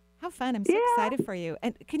 back. How fun. I'm so excited for you.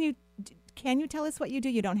 And can you tell us what you do?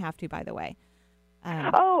 You don't have to, by the way.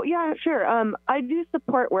 Oh, yeah, sure. I do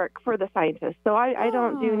support work for the scientists. So I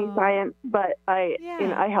don't do any science, but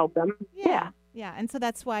I help them. Yeah. Yeah. And so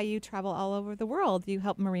that's why you travel all over the world. You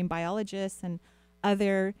help marine biologists and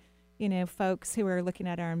other, folks who are looking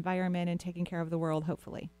at our environment and taking care of the world,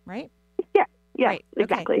 hopefully. Right? Yeah, right.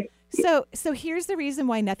 Exactly. Okay. So here's the reason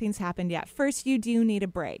why nothing's happened yet. First, you do need a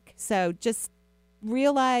break. So just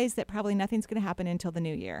realize that probably nothing's going to happen until the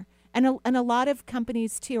new year. And a lot of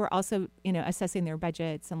companies, too, are also, assessing their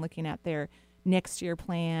budgets and looking at their next year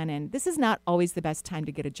plan. And this is not always the best time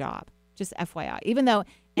to get a job, just FYI. Even though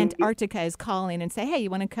Antarctica is calling and say, hey, you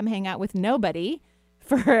want to come hang out with nobody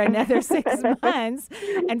for another 6 months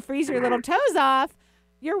and freeze your little toes off,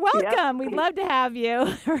 you're welcome. Yep. We'd love to have you.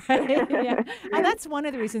 Right? Yeah. And that's one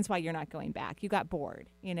of the reasons why you're not going back. You got bored,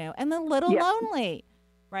 and a little lonely,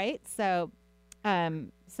 right? So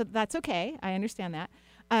that's okay. I understand that.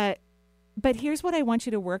 But here's what I want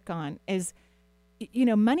you to work on is,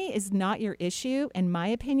 money is not your issue, in my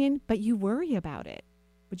opinion, but you worry about it.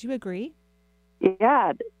 Would you agree?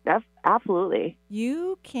 Yeah, absolutely.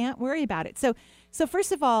 You can't worry about it. So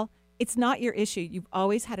first of all, it's not your issue. You've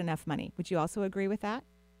always had enough money. Would you also agree with that?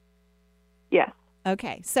 Yes.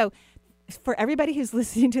 Okay. So for everybody who's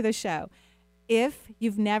listening to the show, if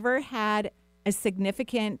you've never had a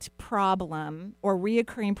significant problem or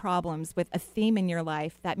reoccurring problems with a theme in your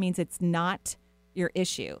life, that means it's not your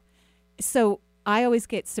issue. So I always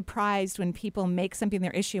get surprised when people make something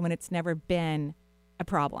their issue when it's never been a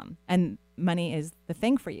problem, and money is the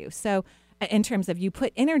thing for you. So in terms of you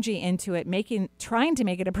put energy into it, trying to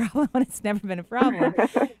make it a problem when it's never been a problem.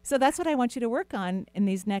 So that's what I want you to work on in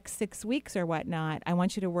these next 6 weeks or whatnot. I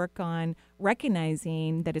want you to work on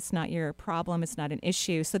recognizing that it's not your problem, it's not an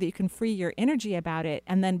issue, so that you can free your energy about it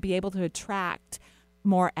and then be able to attract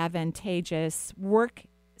more advantageous work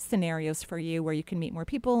scenarios for you where you can meet more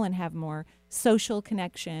people and have more social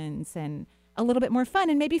connections and a little bit more fun,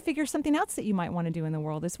 and maybe figure something else that you might want to do in the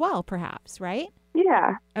world as well, perhaps, right?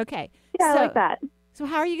 Yeah. Okay. Yeah, I like that. So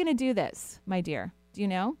how are you going to do this, my dear? Do you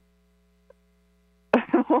know?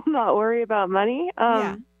 We'll not worry about money.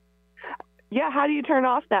 Yeah, how do you turn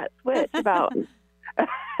off that switch about...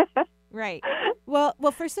 Right. Well,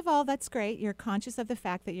 first of all, that's great. You're conscious of the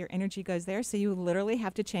fact that your energy goes there, so you literally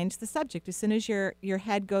have to change the subject. As soon as your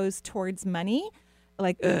head goes towards money,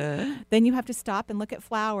 then you have to stop and look at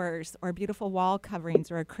flowers or beautiful wall coverings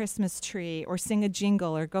or a Christmas tree or sing a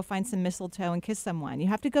jingle or go find some mistletoe and kiss someone. You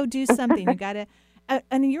have to go do something. You got to,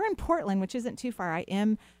 and you're in Portland, which isn't too far.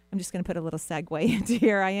 I'm just going to put a little segue into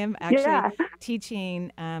here. I am actually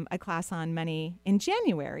teaching a class on money in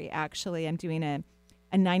January. Actually, I'm doing a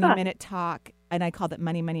 90-minute talk, and I called it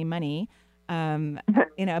Money, Money, Money.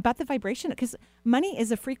 About the vibration, because money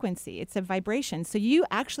is a frequency. It's a vibration. So you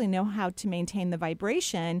actually know how to maintain the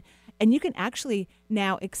vibration, and you can actually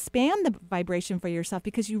now expand the vibration for yourself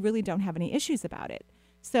because you really don't have any issues about it.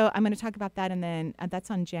 So I'm going to talk about that, and then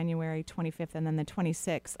that's on January 25th, and then the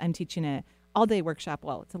 26th, I'm teaching a all-day workshop.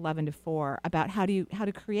 Well, it's 11 to 4 about how to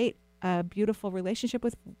create a beautiful relationship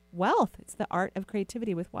with wealth. It's the art of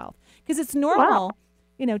creativity with wealth, because it's normal. Wow.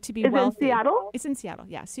 To be wealthy. Is it in Seattle? It's in Seattle,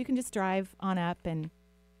 yeah. So you can just drive on up and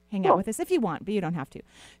hang out with us if you want, but you don't have to.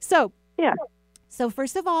 So, yeah. So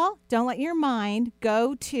first of all, don't let your mind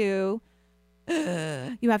go to,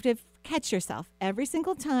 you have to catch yourself every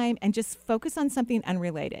single time and just focus on something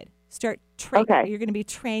unrelated. Start training. You're going to be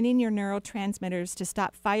training your neurotransmitters to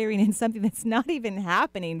stop firing in something that's not even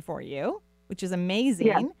happening for you, which is amazing.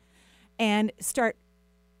 Yeah. And start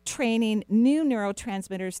training new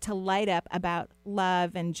neurotransmitters to light up about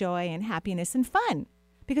love and joy and happiness and fun.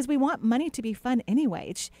 Because we want money to be fun anyway.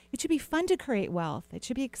 It should be fun to create wealth. It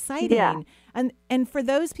should be exciting. Yeah. And for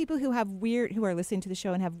those people who are listening to the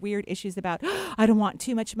show and have weird issues about, I don't want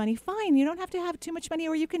too much money, fine. You don't have to have too much money,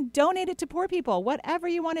 or you can donate it to poor people, whatever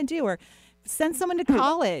you want to do, or send someone to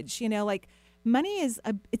college. Like money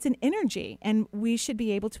it's an energy, and we should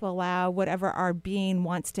be able to allow whatever our being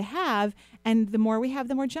wants to have. And the more we have,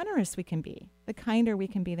 the more generous we can be, the kinder we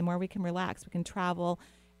can be, the more we can relax, we can travel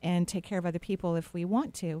and take care of other people if we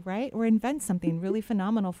want to, right? Or invent something really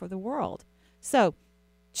phenomenal for the world. So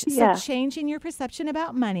changing your perception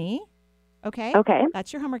about money, okay? Okay.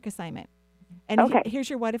 That's your homework assignment. And here's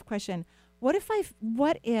your what if question. What if I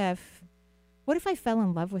fell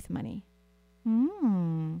in love with money?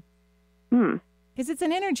 Because it's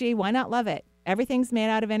an energy. Why not love it? Everything's made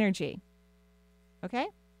out of energy. Okay?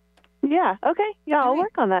 Yeah. Okay. Yeah, I'll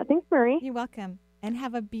work on that. Thanks, Marie. You're welcome. And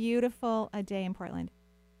have a beautiful day in Portland.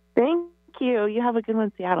 Thank you. You have a good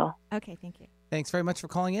one, Seattle. Okay, thank you. Thanks very much for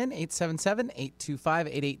calling in.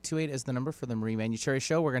 877-825-8828 is the number for the Marie Manuchehri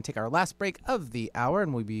Show. We're going to take our last break of the hour,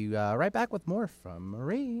 and we'll be right back with more from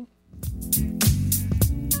Marie.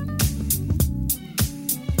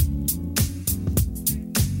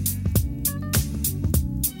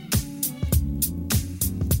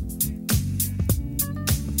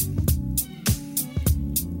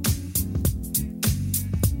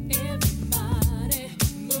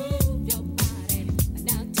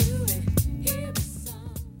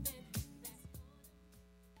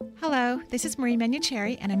 Hello, this is Marie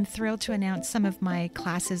Manuchehri, and I'm thrilled to announce some of my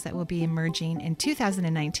classes that will be emerging in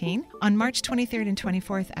 2019. On March 23rd and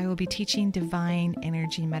 24th, I will be teaching Divine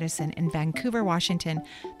Energy Medicine in Vancouver, Washington.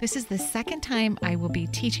 This is the second time I will be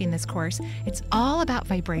teaching this course. It's all about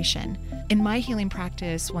vibration. In my healing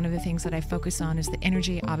practice, one of the things that I focus on is the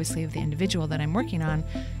energy, obviously, of the individual that I'm working on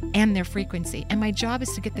and their frequency. And my job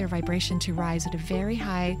is to get their vibration to rise at a very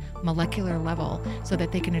high molecular level so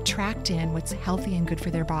that they can attract in what's healthy and good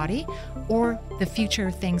for their body, or the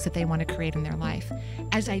future things that they want to create in their life.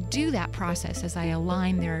 As I do that process, as I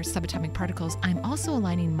align their subatomic particles, I'm also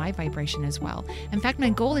aligning my vibration as well. In fact, my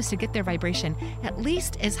goal is to get their vibration at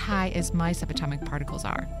least as high as my subatomic particles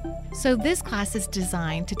are. So this class is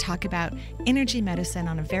designed to talk about energy medicine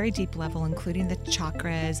on a very deep level, including the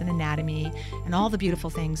chakras and anatomy and all the beautiful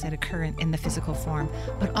things that occur in the physical form,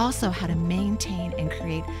 but also how to maintain and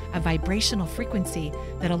create a vibrational frequency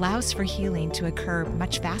that allows for healing to occur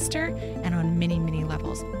much faster and on many, many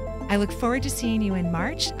levels. I look forward to seeing you in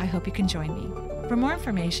March. I hope you can join me. For more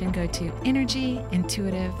information, go to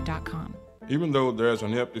energyintuitive.com. Even though there's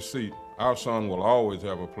an empty seat, our son will always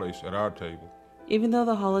have a place at our table. Even though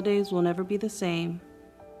the holidays will never be the same,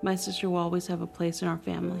 my sister will always have a place in our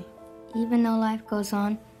family. Even though life goes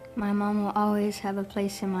on, my mom will always have a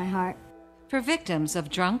place in my heart. For victims of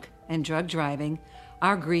drunk and drug driving,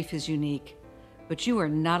 our grief is unique. But you are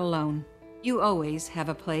not alone. You always have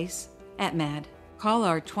a place at MAD. Call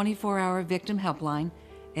our 24-hour victim helpline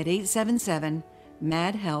at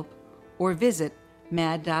 877-MAD-HELP or visit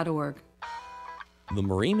mad.org. The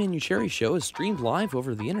Marie Manuchehri Show is streamed live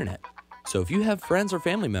over the internet. So if you have friends or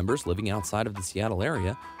family members living outside of the Seattle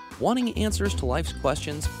area, wanting answers to life's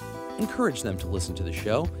questions, encourage them to listen to the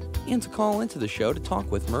show and to call into the show to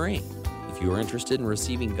talk with Marie. If you are interested in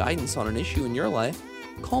receiving guidance on an issue in your life,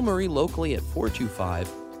 call Marie locally at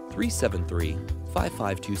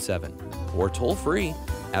 425-373-5527 or toll free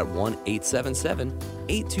at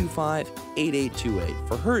 1-877-825-8828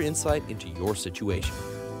 for her insight into your situation.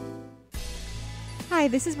 Hi,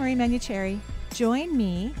 this is Marie Manuchehri. Join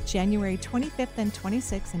me January 25th and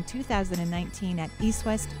 26th in 2019 at East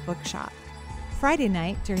West Bookshop. Friday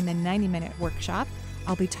night during the 90-minute workshop,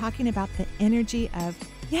 I'll be talking about the energy of,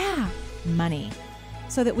 money,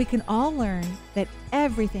 so that we can all learn that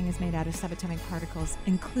everything is made out of subatomic particles,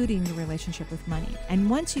 including your relationship with money. And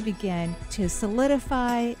once you begin to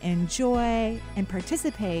solidify, enjoy, and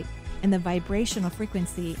participate in the vibrational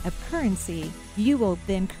frequency of currency, you will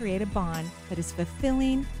then create a bond that is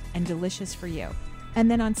fulfilling and delicious for you.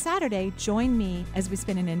 And then on Saturday, join me as we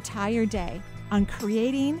spend an entire day on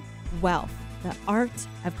creating wealth, the art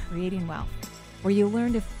of creating wealth, where you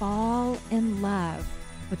learn to fall in love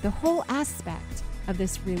with the whole aspect of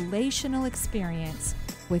this relational experience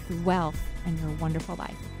with wealth and your wonderful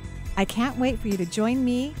life. I can't wait for you to join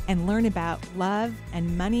me and learn about love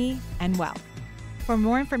and money and wealth. For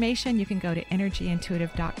more information, you can go to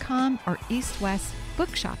energyintuitive.com or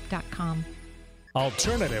eastwestbookshop.com.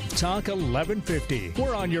 Alternative Talk 1150.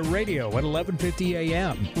 We're on your radio at 1150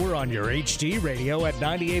 a.m. We're on your HD radio at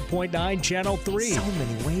 98.9 Channel 3. So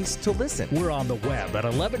many ways to listen. We're on the web at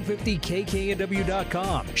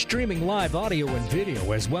 1150kknw.com, streaming live audio and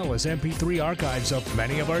video as well as MP3 archives of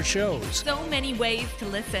many of our shows. So many ways to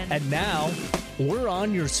listen. And now, we're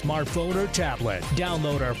on your smartphone or tablet.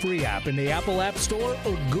 Download our free app in the Apple App Store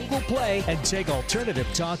or Google Play and take Alternative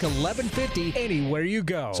Talk 1150 anywhere you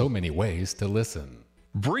go. So many ways to listen.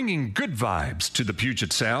 Bringing good vibes to the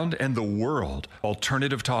Puget Sound and the world.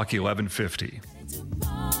 Alternative Talk 1150.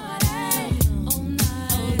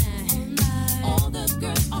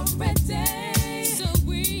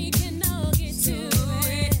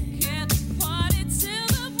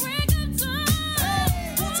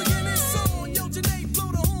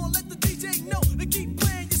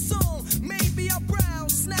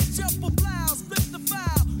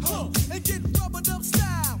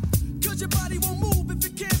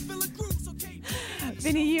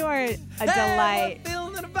 Vinny, you are a delight.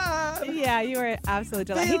 Yeah, you are an absolute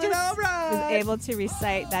delight. He just was able to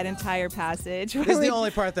recite that entire passage. This is the only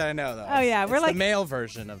part that I know, though. Oh, yeah. It's the male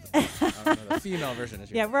version of the female version.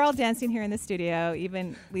 Yeah, we're all dancing here in the studio.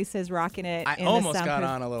 Even Lisa's rocking it. I almost got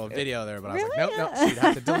on a little video there, but really? I was like, nope, she'd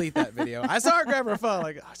have to delete that video. I saw her grab her phone,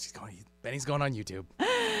 like, oh, Benny's going on YouTube.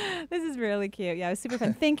 This is really cute. Yeah, it was super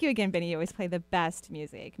fun. Thank you again, Benny. You always play the best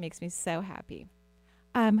music. Makes me so happy.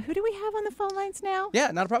 Who do we have on the phone lines now?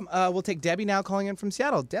 Yeah, not a problem. We'll take Debbie now calling in from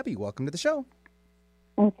Seattle. Debbie, welcome to the show.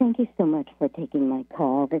 Oh, thank you so much for taking my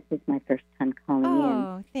call. This is my first time calling in.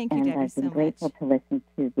 Oh, thank you, Debbie, and I've been so grateful much. to listen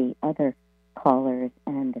to the other callers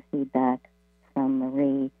and the feedback from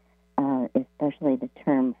Marie, especially the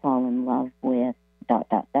term fall in love with ...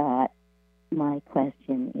 My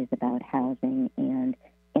question is about housing, and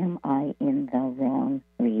am I in the wrong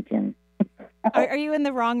region? Are you in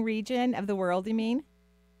the wrong region of the world, you mean?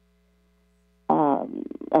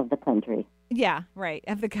 Of the country. Yeah, right,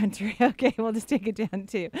 of the country. Okay, we'll just take it down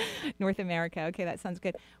to North America. Okay, that sounds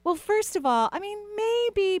good. Well, first of all, I mean,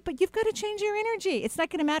 maybe, but you've got to change your energy. It's not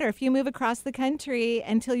going to matter. If you move across the country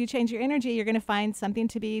until you change your energy, you're going to find something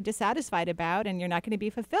to be dissatisfied about, and you're not going to be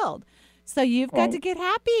fulfilled. So you've got to get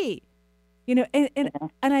happy. You know, and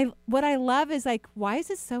what I love is, like, why is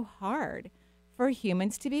it so hard for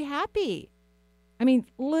humans to be happy? I mean,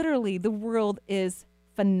 literally, the world is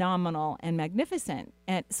phenomenal and magnificent.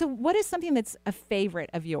 And so what is something that's a favorite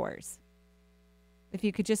of yours? If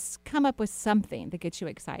you could just come up with something that gets you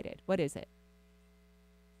excited, what is it?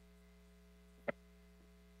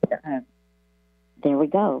 There we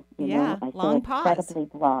go. Yeah, I long feel pause. incredibly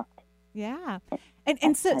blocked. Yeah.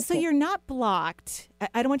 And so you're not blocked.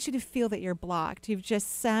 I don't want you to feel that you're blocked. You've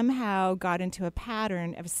just somehow got into a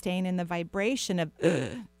pattern of staying in the vibration of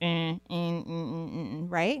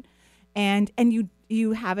right? And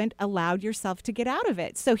you haven't allowed yourself to get out of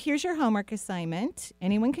it. So here's your homework assignment.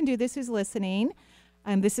 Anyone can do this who's listening.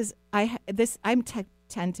 I'm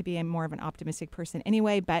tend to be more of an optimistic person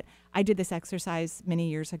anyway, but I did this exercise many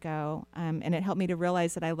years ago, and it helped me to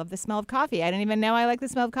realize that I love the smell of coffee. I didn't even know I like the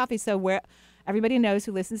smell of coffee. So where everybody knows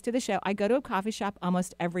who listens to the show, I go to a coffee shop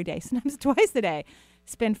almost every day, sometimes twice a day.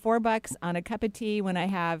 Spend $4 on a cup of tea when I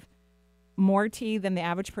have more tea than the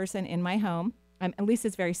average person in my home.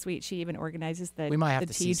 Lisa's very sweet. She even organizes the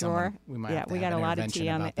tea drawer. We might have to we got have a an lot of tea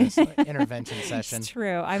on this intervention session. It's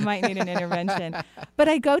true. I might need an intervention. But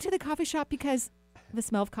I go to the coffee shop because the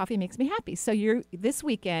smell of coffee makes me happy. So this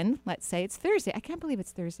weekend, let's say it's Thursday. I can't believe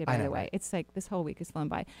it's Thursday, by the way. Right? It's like this whole week has flown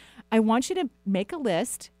by. I want you to make a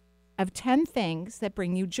list of 10 things that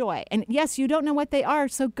bring you joy. And yes, you don't know what they are,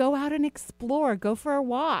 so go out and explore. Go for a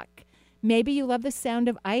walk. Maybe you love the sound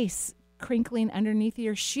of ice crinkling underneath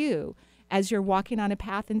your shoe as you're walking on a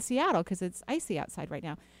path in Seattle because it's icy outside right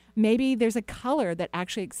now. Maybe there's a color that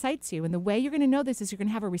actually excites you. And the way you're going to know this is you're going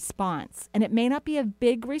to have a response. And it may not be a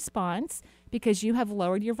big response because you have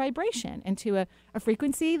lowered your vibration into a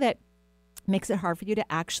frequency that makes it hard for you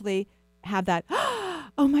to actually have that,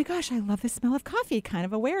 oh my gosh, I love the smell of coffee kind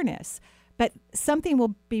of awareness. But something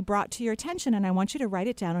will be brought to your attention, and I want you to write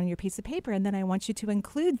it down on your piece of paper, and then I want you to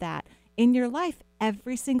include that in your life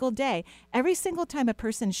every single day. Every single time a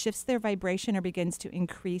person shifts their vibration or begins to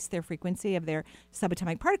increase their frequency of their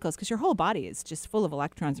subatomic particles, because your whole body is just full of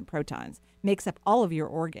electrons and protons, makes up all of your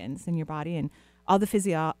organs in your body and all the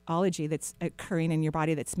physiology that's occurring in your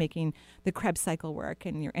body that's making the Krebs cycle work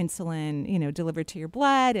and your insulin, delivered to your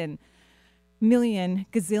blood and million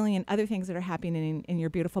gazillion other things that are happening in your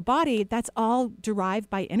beautiful body, that's all derived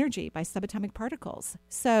by energy, by subatomic particles.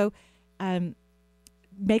 So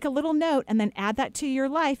make a little note and then add that to your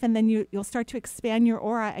life, and then you'll start to expand your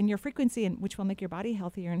aura and your frequency, and which will make your body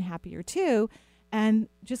healthier and happier too. And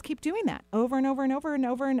just keep doing that over and over and over and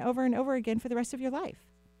over and over and over again for the rest of your life.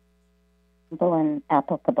 Simple and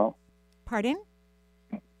applicable. Pardon?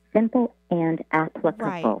 Simple and applicable.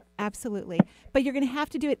 Right, absolutely. But you're going to have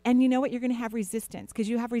to do it, and you know what? You're going to have resistance, because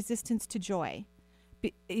you have resistance to joy.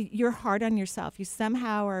 You're hard on yourself. You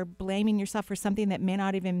somehow are blaming yourself for something that may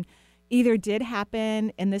not even either did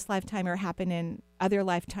happen in this lifetime or happen in other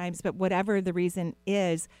lifetimes. But whatever the reason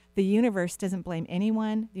is, the universe doesn't blame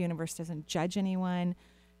anyone. The universe doesn't judge anyone.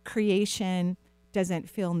 Creation doesn't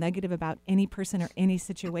feel negative about any person or any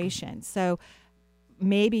situation. So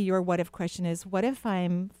maybe your what if question is, what if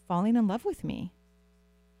I'm falling in love with me?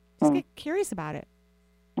 Just get curious about it.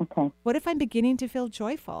 Okay. What if I'm beginning to feel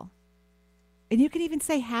joyful? And you can even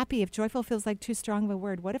say happy if joyful feels like too strong of a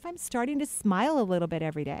word. What if I'm starting to smile a little bit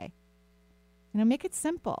every day? Make it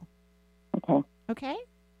simple. Okay. Okay?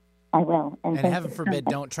 I will. And heaven forbid,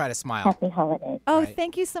 don't try to smile. Happy holidays. Oh, Right.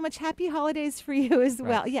 Thank you so much. Happy holidays for you as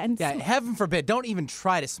well. Right. Yeah. And Yeah, heaven forbid, don't even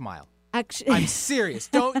try to smile. Actually, I'm serious.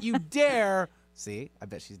 Don't you dare. See, I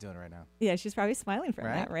bet she's doing it right now. Yeah, she's probably smiling from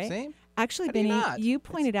that, right? See? Actually, How do you Benny, not? you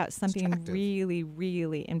pointed out something attractive. really,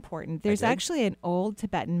 really important. There's did? actually an old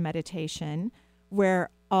Tibetan meditation where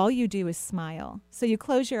all you do is smile. So you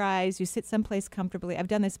close your eyes, you sit someplace comfortably. I've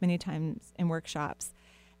done this many times in workshops.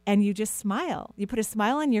 And you just smile. You put a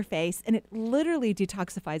smile on your face, and it literally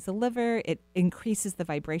detoxifies the liver. It increases the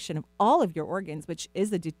vibration of all of your organs, which is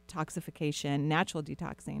the detoxification, natural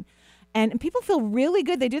detoxing. And people feel really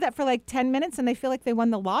good. They do that for like 10 minutes, and they feel like they won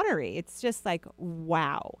the lottery. It's just like,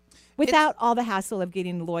 wow. Without all the hassle of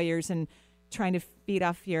getting lawyers and trying to beat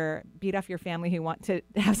off your family who want to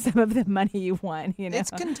have some of the money you won. You know? It's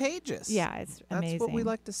contagious. Yeah, it's amazing. That's what we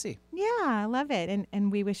like to see. Yeah, I love it.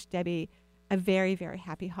 And we wish Debbie a very, very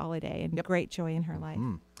happy holiday and great joy in her life.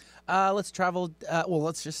 Let's travel.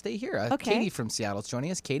 Let's just stay here. Okay. Katie from Seattle is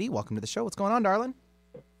joining us. Katie, welcome to the show. What's going on, darling?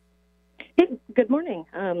 Good morning.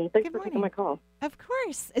 Thanks for taking my call. Of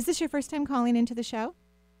course. Is this your first time calling into the show?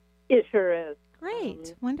 It sure is.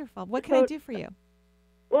 Great. Wonderful. What can I do for you?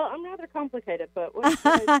 Well, I'm rather complicated, but what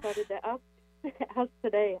I decided to ask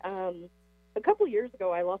today, a couple of years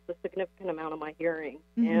ago, I lost a significant amount of my hearing,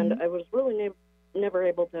 and I was really never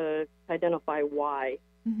able to identify why.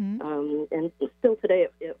 And still today,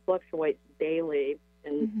 it fluctuates daily,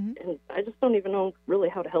 and I just don't even know really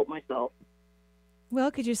how to help myself. Well,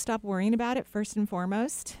 could you stop worrying about it first and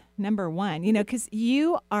foremost? Number one, because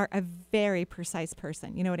you are a very precise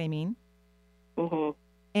person. You know what I mean? Mm-hmm.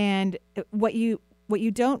 And what you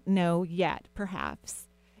don't know yet, perhaps,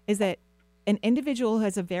 is that an individual who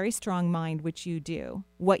has a very strong mind, which you do,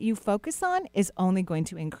 what you focus on is only going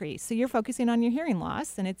to increase. So you're focusing on your hearing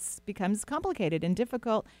loss, and it becomes complicated and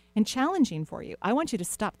difficult and challenging for you. I want you to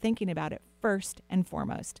stop thinking about it first and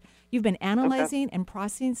foremost. You've been analyzing and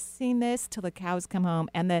processing this till the cows come home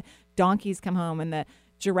and the donkeys come home and the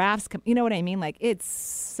giraffes come. You know what I mean? Like, it's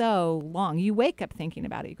so long. You wake up thinking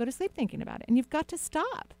about it. You go to sleep thinking about it, and you've got to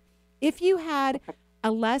stop. If you had a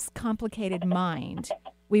less complicated mind,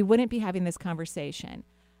 we wouldn't be having this conversation.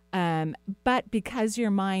 But because your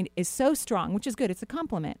mind is so strong, which is good, it's a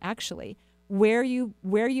compliment, actually, where you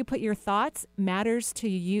put your thoughts matters to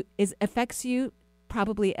you, affects you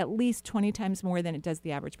probably at least 20 times more than it does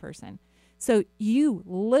the average person. So you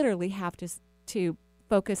literally have to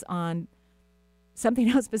focus on something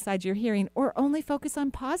else besides your hearing, or only focus on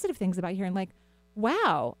positive things about hearing, like,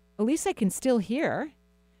 wow, at least I can still hear.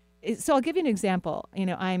 So I'll give you an example.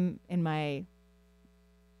 I'm in my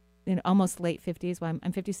almost late 50s. Well,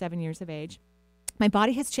 I'm 57 years of age. My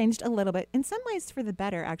body has changed a little bit. In some ways for the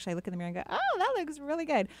better, actually. I look in the mirror and go, oh, that looks really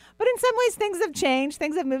good. But in some ways things have changed.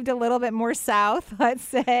 Things have moved a little bit more south, let's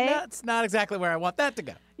say. That's not exactly where I want that to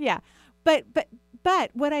go. Yeah. But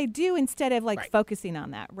what I do instead of focusing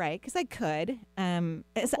on that, right? Because I could.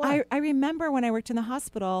 I remember when I worked in the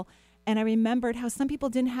hospital, and I remembered how some people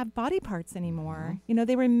didn't have body parts anymore.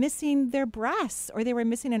 They were missing their breasts, or they were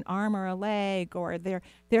missing an arm or a leg, or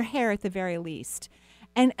their hair at the very least.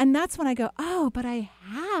 And that's when I go, oh, but I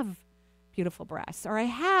have beautiful breasts, or I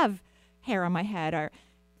have hair on my head, or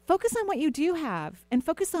focus on what you do have, and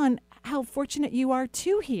focus on how fortunate you are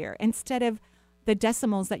to hear instead of the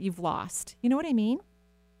decimals that you've lost. You know what I mean?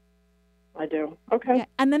 I do. Okay. Yeah.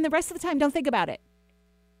 And then the rest of the time, don't think about it.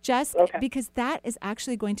 Just because that is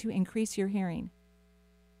actually going to increase your hearing.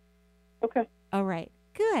 Okay. All right.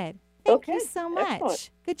 Good. Thank you so much. Excellent.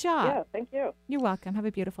 Good job. Yeah, thank you. You're welcome. Have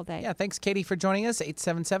a beautiful day. Yeah, thanks, Katie, for joining us.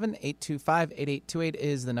 877-825-8828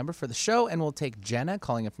 is the number for the show, and we'll take Jenna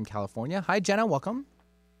calling in from California. Hi, Jenna. Welcome.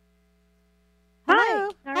 Hello.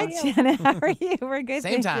 How are Hi, you? Jenna. How are you? We're good.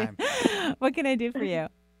 Same thank you. What can I do for you?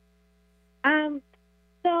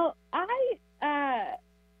 So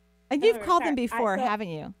And you've called them sorry. before, haven't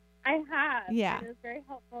you? I have. Yeah. And it was very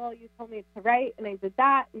helpful. You told me to write, and I did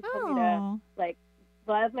that. You told me to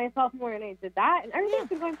love myself more, and I did that. And everything's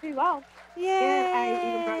been going pretty well. Yay.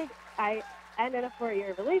 And I ended a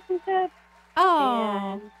 4-year relationship.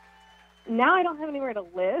 Oh. And now I don't have anywhere to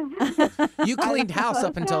live. You cleaned house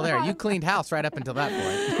up until there. You cleaned house right up until that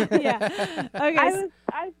point. Yeah. Okay. I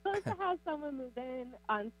was supposed to have someone move in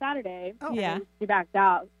on Saturday. Yeah. And she backed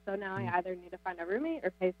out. So now I either need to find a roommate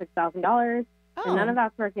or pay $6,000. And none of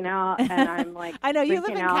that's working out. And I'm like, I know you live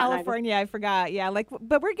freaking in out, and California. I forgot. Yeah,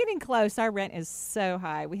 but we're getting close. Our rent is so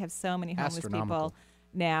high. We have so many homeless people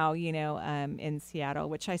now. In Seattle,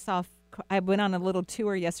 which I saw. I went on a little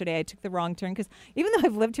tour yesterday. I took the wrong turn because even though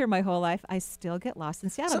I've lived here my whole life, I still get lost in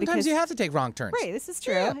Seattle. Sometimes you have to take wrong turns. Right, this is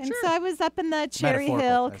true. Yeah, and sure. so I was up in the Cherry Metaphorical.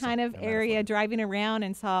 Hill There's kind of area, driving around,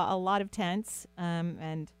 and saw a lot of tents.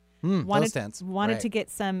 And wanted those tents. wanted Right. to get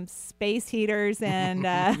some space heaters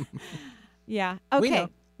and yeah. Okay. We know.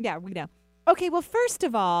 Yeah, we know. Okay. Well, first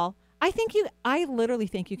of all, I literally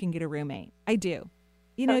think you can get a roommate. I do.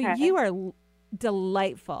 Okay. You are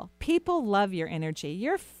delightful. People love your energy.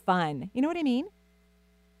 You're fun. You know what I mean?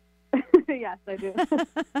 Yes, I do.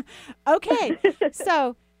 Okay.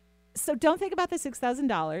 So don't think about the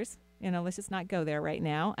 $6,000. Let's just not go there right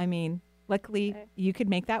now. I mean, luckily you could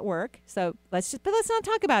make that work. So let's not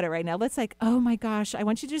talk about it right now. Let's oh my gosh, I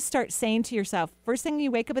want you to just start saying to yourself, first thing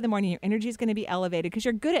you wake up in the morning, your energy is going to be elevated because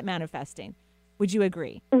you're good at manifesting. Would you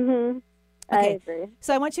agree? Mm-hmm. Okay. I agree.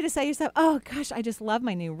 So I want you to say to yourself, oh gosh, I just love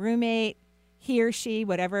my new roommate, he or she,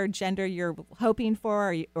 whatever gender you're hoping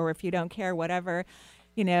for, or if you don't care, whatever.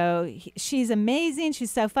 She's amazing.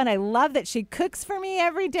 She's so fun. I love that she cooks for me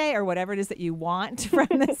every day, or whatever it is that you want from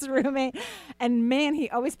this roommate. And man, he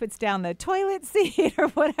always puts down the toilet seat or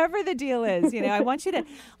whatever the deal is. I want you to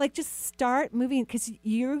just start moving because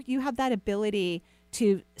you have that ability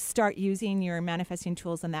to start using your manifesting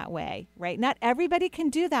tools in that way, right? Not everybody can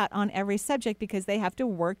do that on every subject because they have to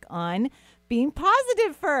work on being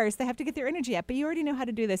positive first. They have to get their energy up, but you already know how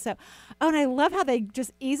to do this. So, and I love how they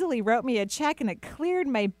just easily wrote me a check and it cleared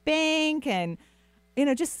my bank and,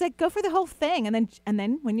 just go for the whole thing. And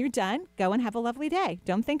then when you're done, go and have a lovely day.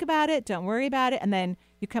 Don't think about it. Don't worry about it. And then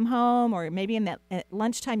you come home, or maybe at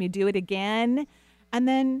lunchtime you do it again. And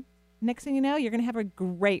then next thing you know, you're going to have a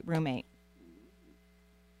great roommate.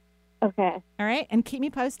 Okay. All right. And keep me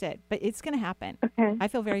posted. But it's going to happen. Okay. I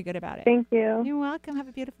feel very good about it. Thank you. You're welcome. Have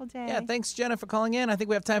a beautiful day. Yeah, thanks, Jenna, for calling in. I think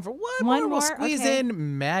we have time for one more. We'll squeeze Okay.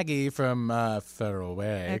 in Maggie from far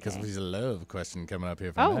away because Okay. there's a love question coming up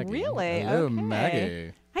here from Oh, Maggie. really? Hello, Okay.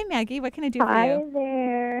 Maggie. Hi, Maggie. What can I do for Hi you?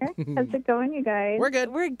 there. How's it going, you guys? We're good.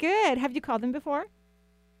 We're good. Have you called them before?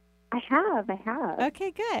 I have. Okay,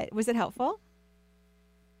 good. Was it helpful?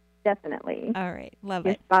 Definitely. All right. Love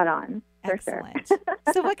You're it. spot on. For Excellent. Sure.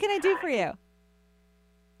 So what can I do for you?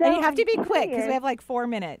 So And you have to be I'm quick because we curious- have 4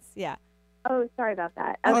 minutes. Yeah. Oh, sorry about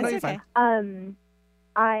that. Oh, no, Okay. you're fine.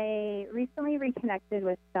 I recently reconnected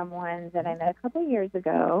with someone that I met a couple years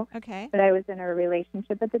ago, Okay. but I was in a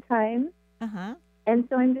relationship at the time. Uh-huh. And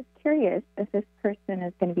so I'm just curious if this person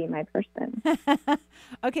is going to be my person.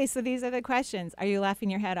 Okay, so these are the questions. Are you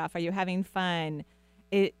laughing your head off? Are you having fun?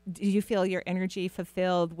 Do you feel your energy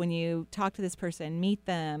fulfilled when you talk to this person, meet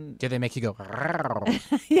them? Did they make you go?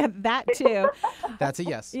 Yeah, that too. That's a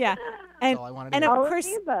yes. Yeah. And, all I wanted to and hear. of All course,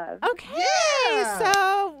 of the above. okay. Yeah.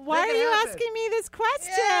 So why Make are it you happen. asking me this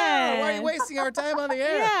question? Yeah, why are you wasting our time on the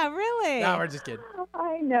air? Yeah, really. No, we're just kidding.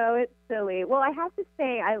 I know, it's silly. Well, I have to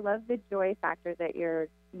say I love the joy factor that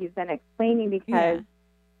you've been explaining because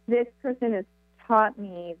this person has taught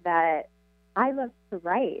me that I love to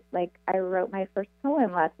write. Like, I wrote my first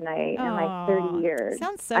poem last night in like 30 years.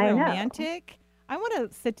 Sounds so I know. romantic. I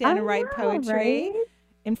want to sit down and write know, poetry right?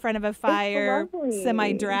 in front of a fire, lovely.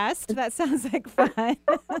 semi-dressed. That sounds like fun. Sounds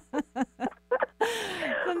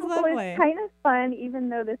Well, lovely. it's kind of fun, even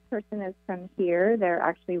though this person is from here. They're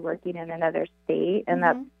actually working in another state, and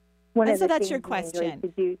that's one And of so the that's things your we enjoy question. to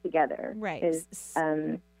do together. Right. Is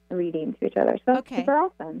reading to each other. So Okay. it's super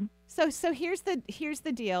awesome. So here's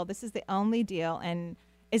the deal. This is the only deal, and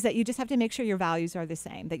is that you just have to make sure your values are the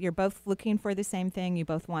same. That you're both looking for the same thing. You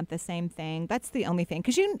both want the same thing. That's the only thing.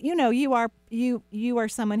 Because you are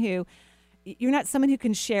someone who, you're not someone who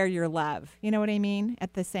can share your love. You know what I mean?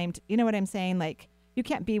 At the same, you know what I'm saying? Like You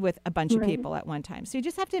can't be with a bunch of people at one time. So you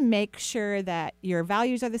just have to make sure that your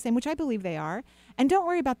values are the same, which I believe they are. And don't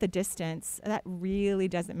worry about the distance. That really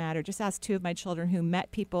doesn't matter. Just ask 2 of my children who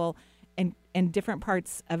met people in different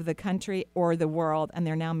parts of the country or the world, and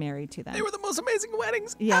they're now married to them. They were the most amazing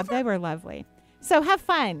weddings Yeah, ever. They were lovely. So have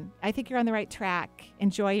fun. I think you're on the right track.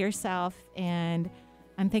 Enjoy yourself. And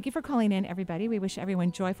thank you for calling in, everybody. We wish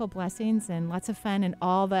everyone joyful blessings and lots of fun and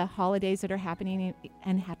all the holidays that are happening.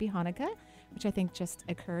 And happy Hanukkah, which I think just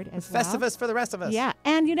occurred as well. Festivus for the rest of us. Yeah.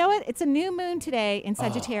 And you know what? It's a new moon today in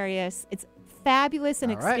Sagittarius. It's fabulous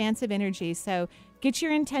and expansive energy. So get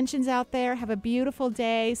your intentions out there. Have a beautiful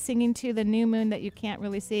day singing to the new moon that you can't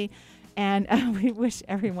really see. And we wish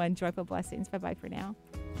everyone joyful blessings. Bye-bye for now.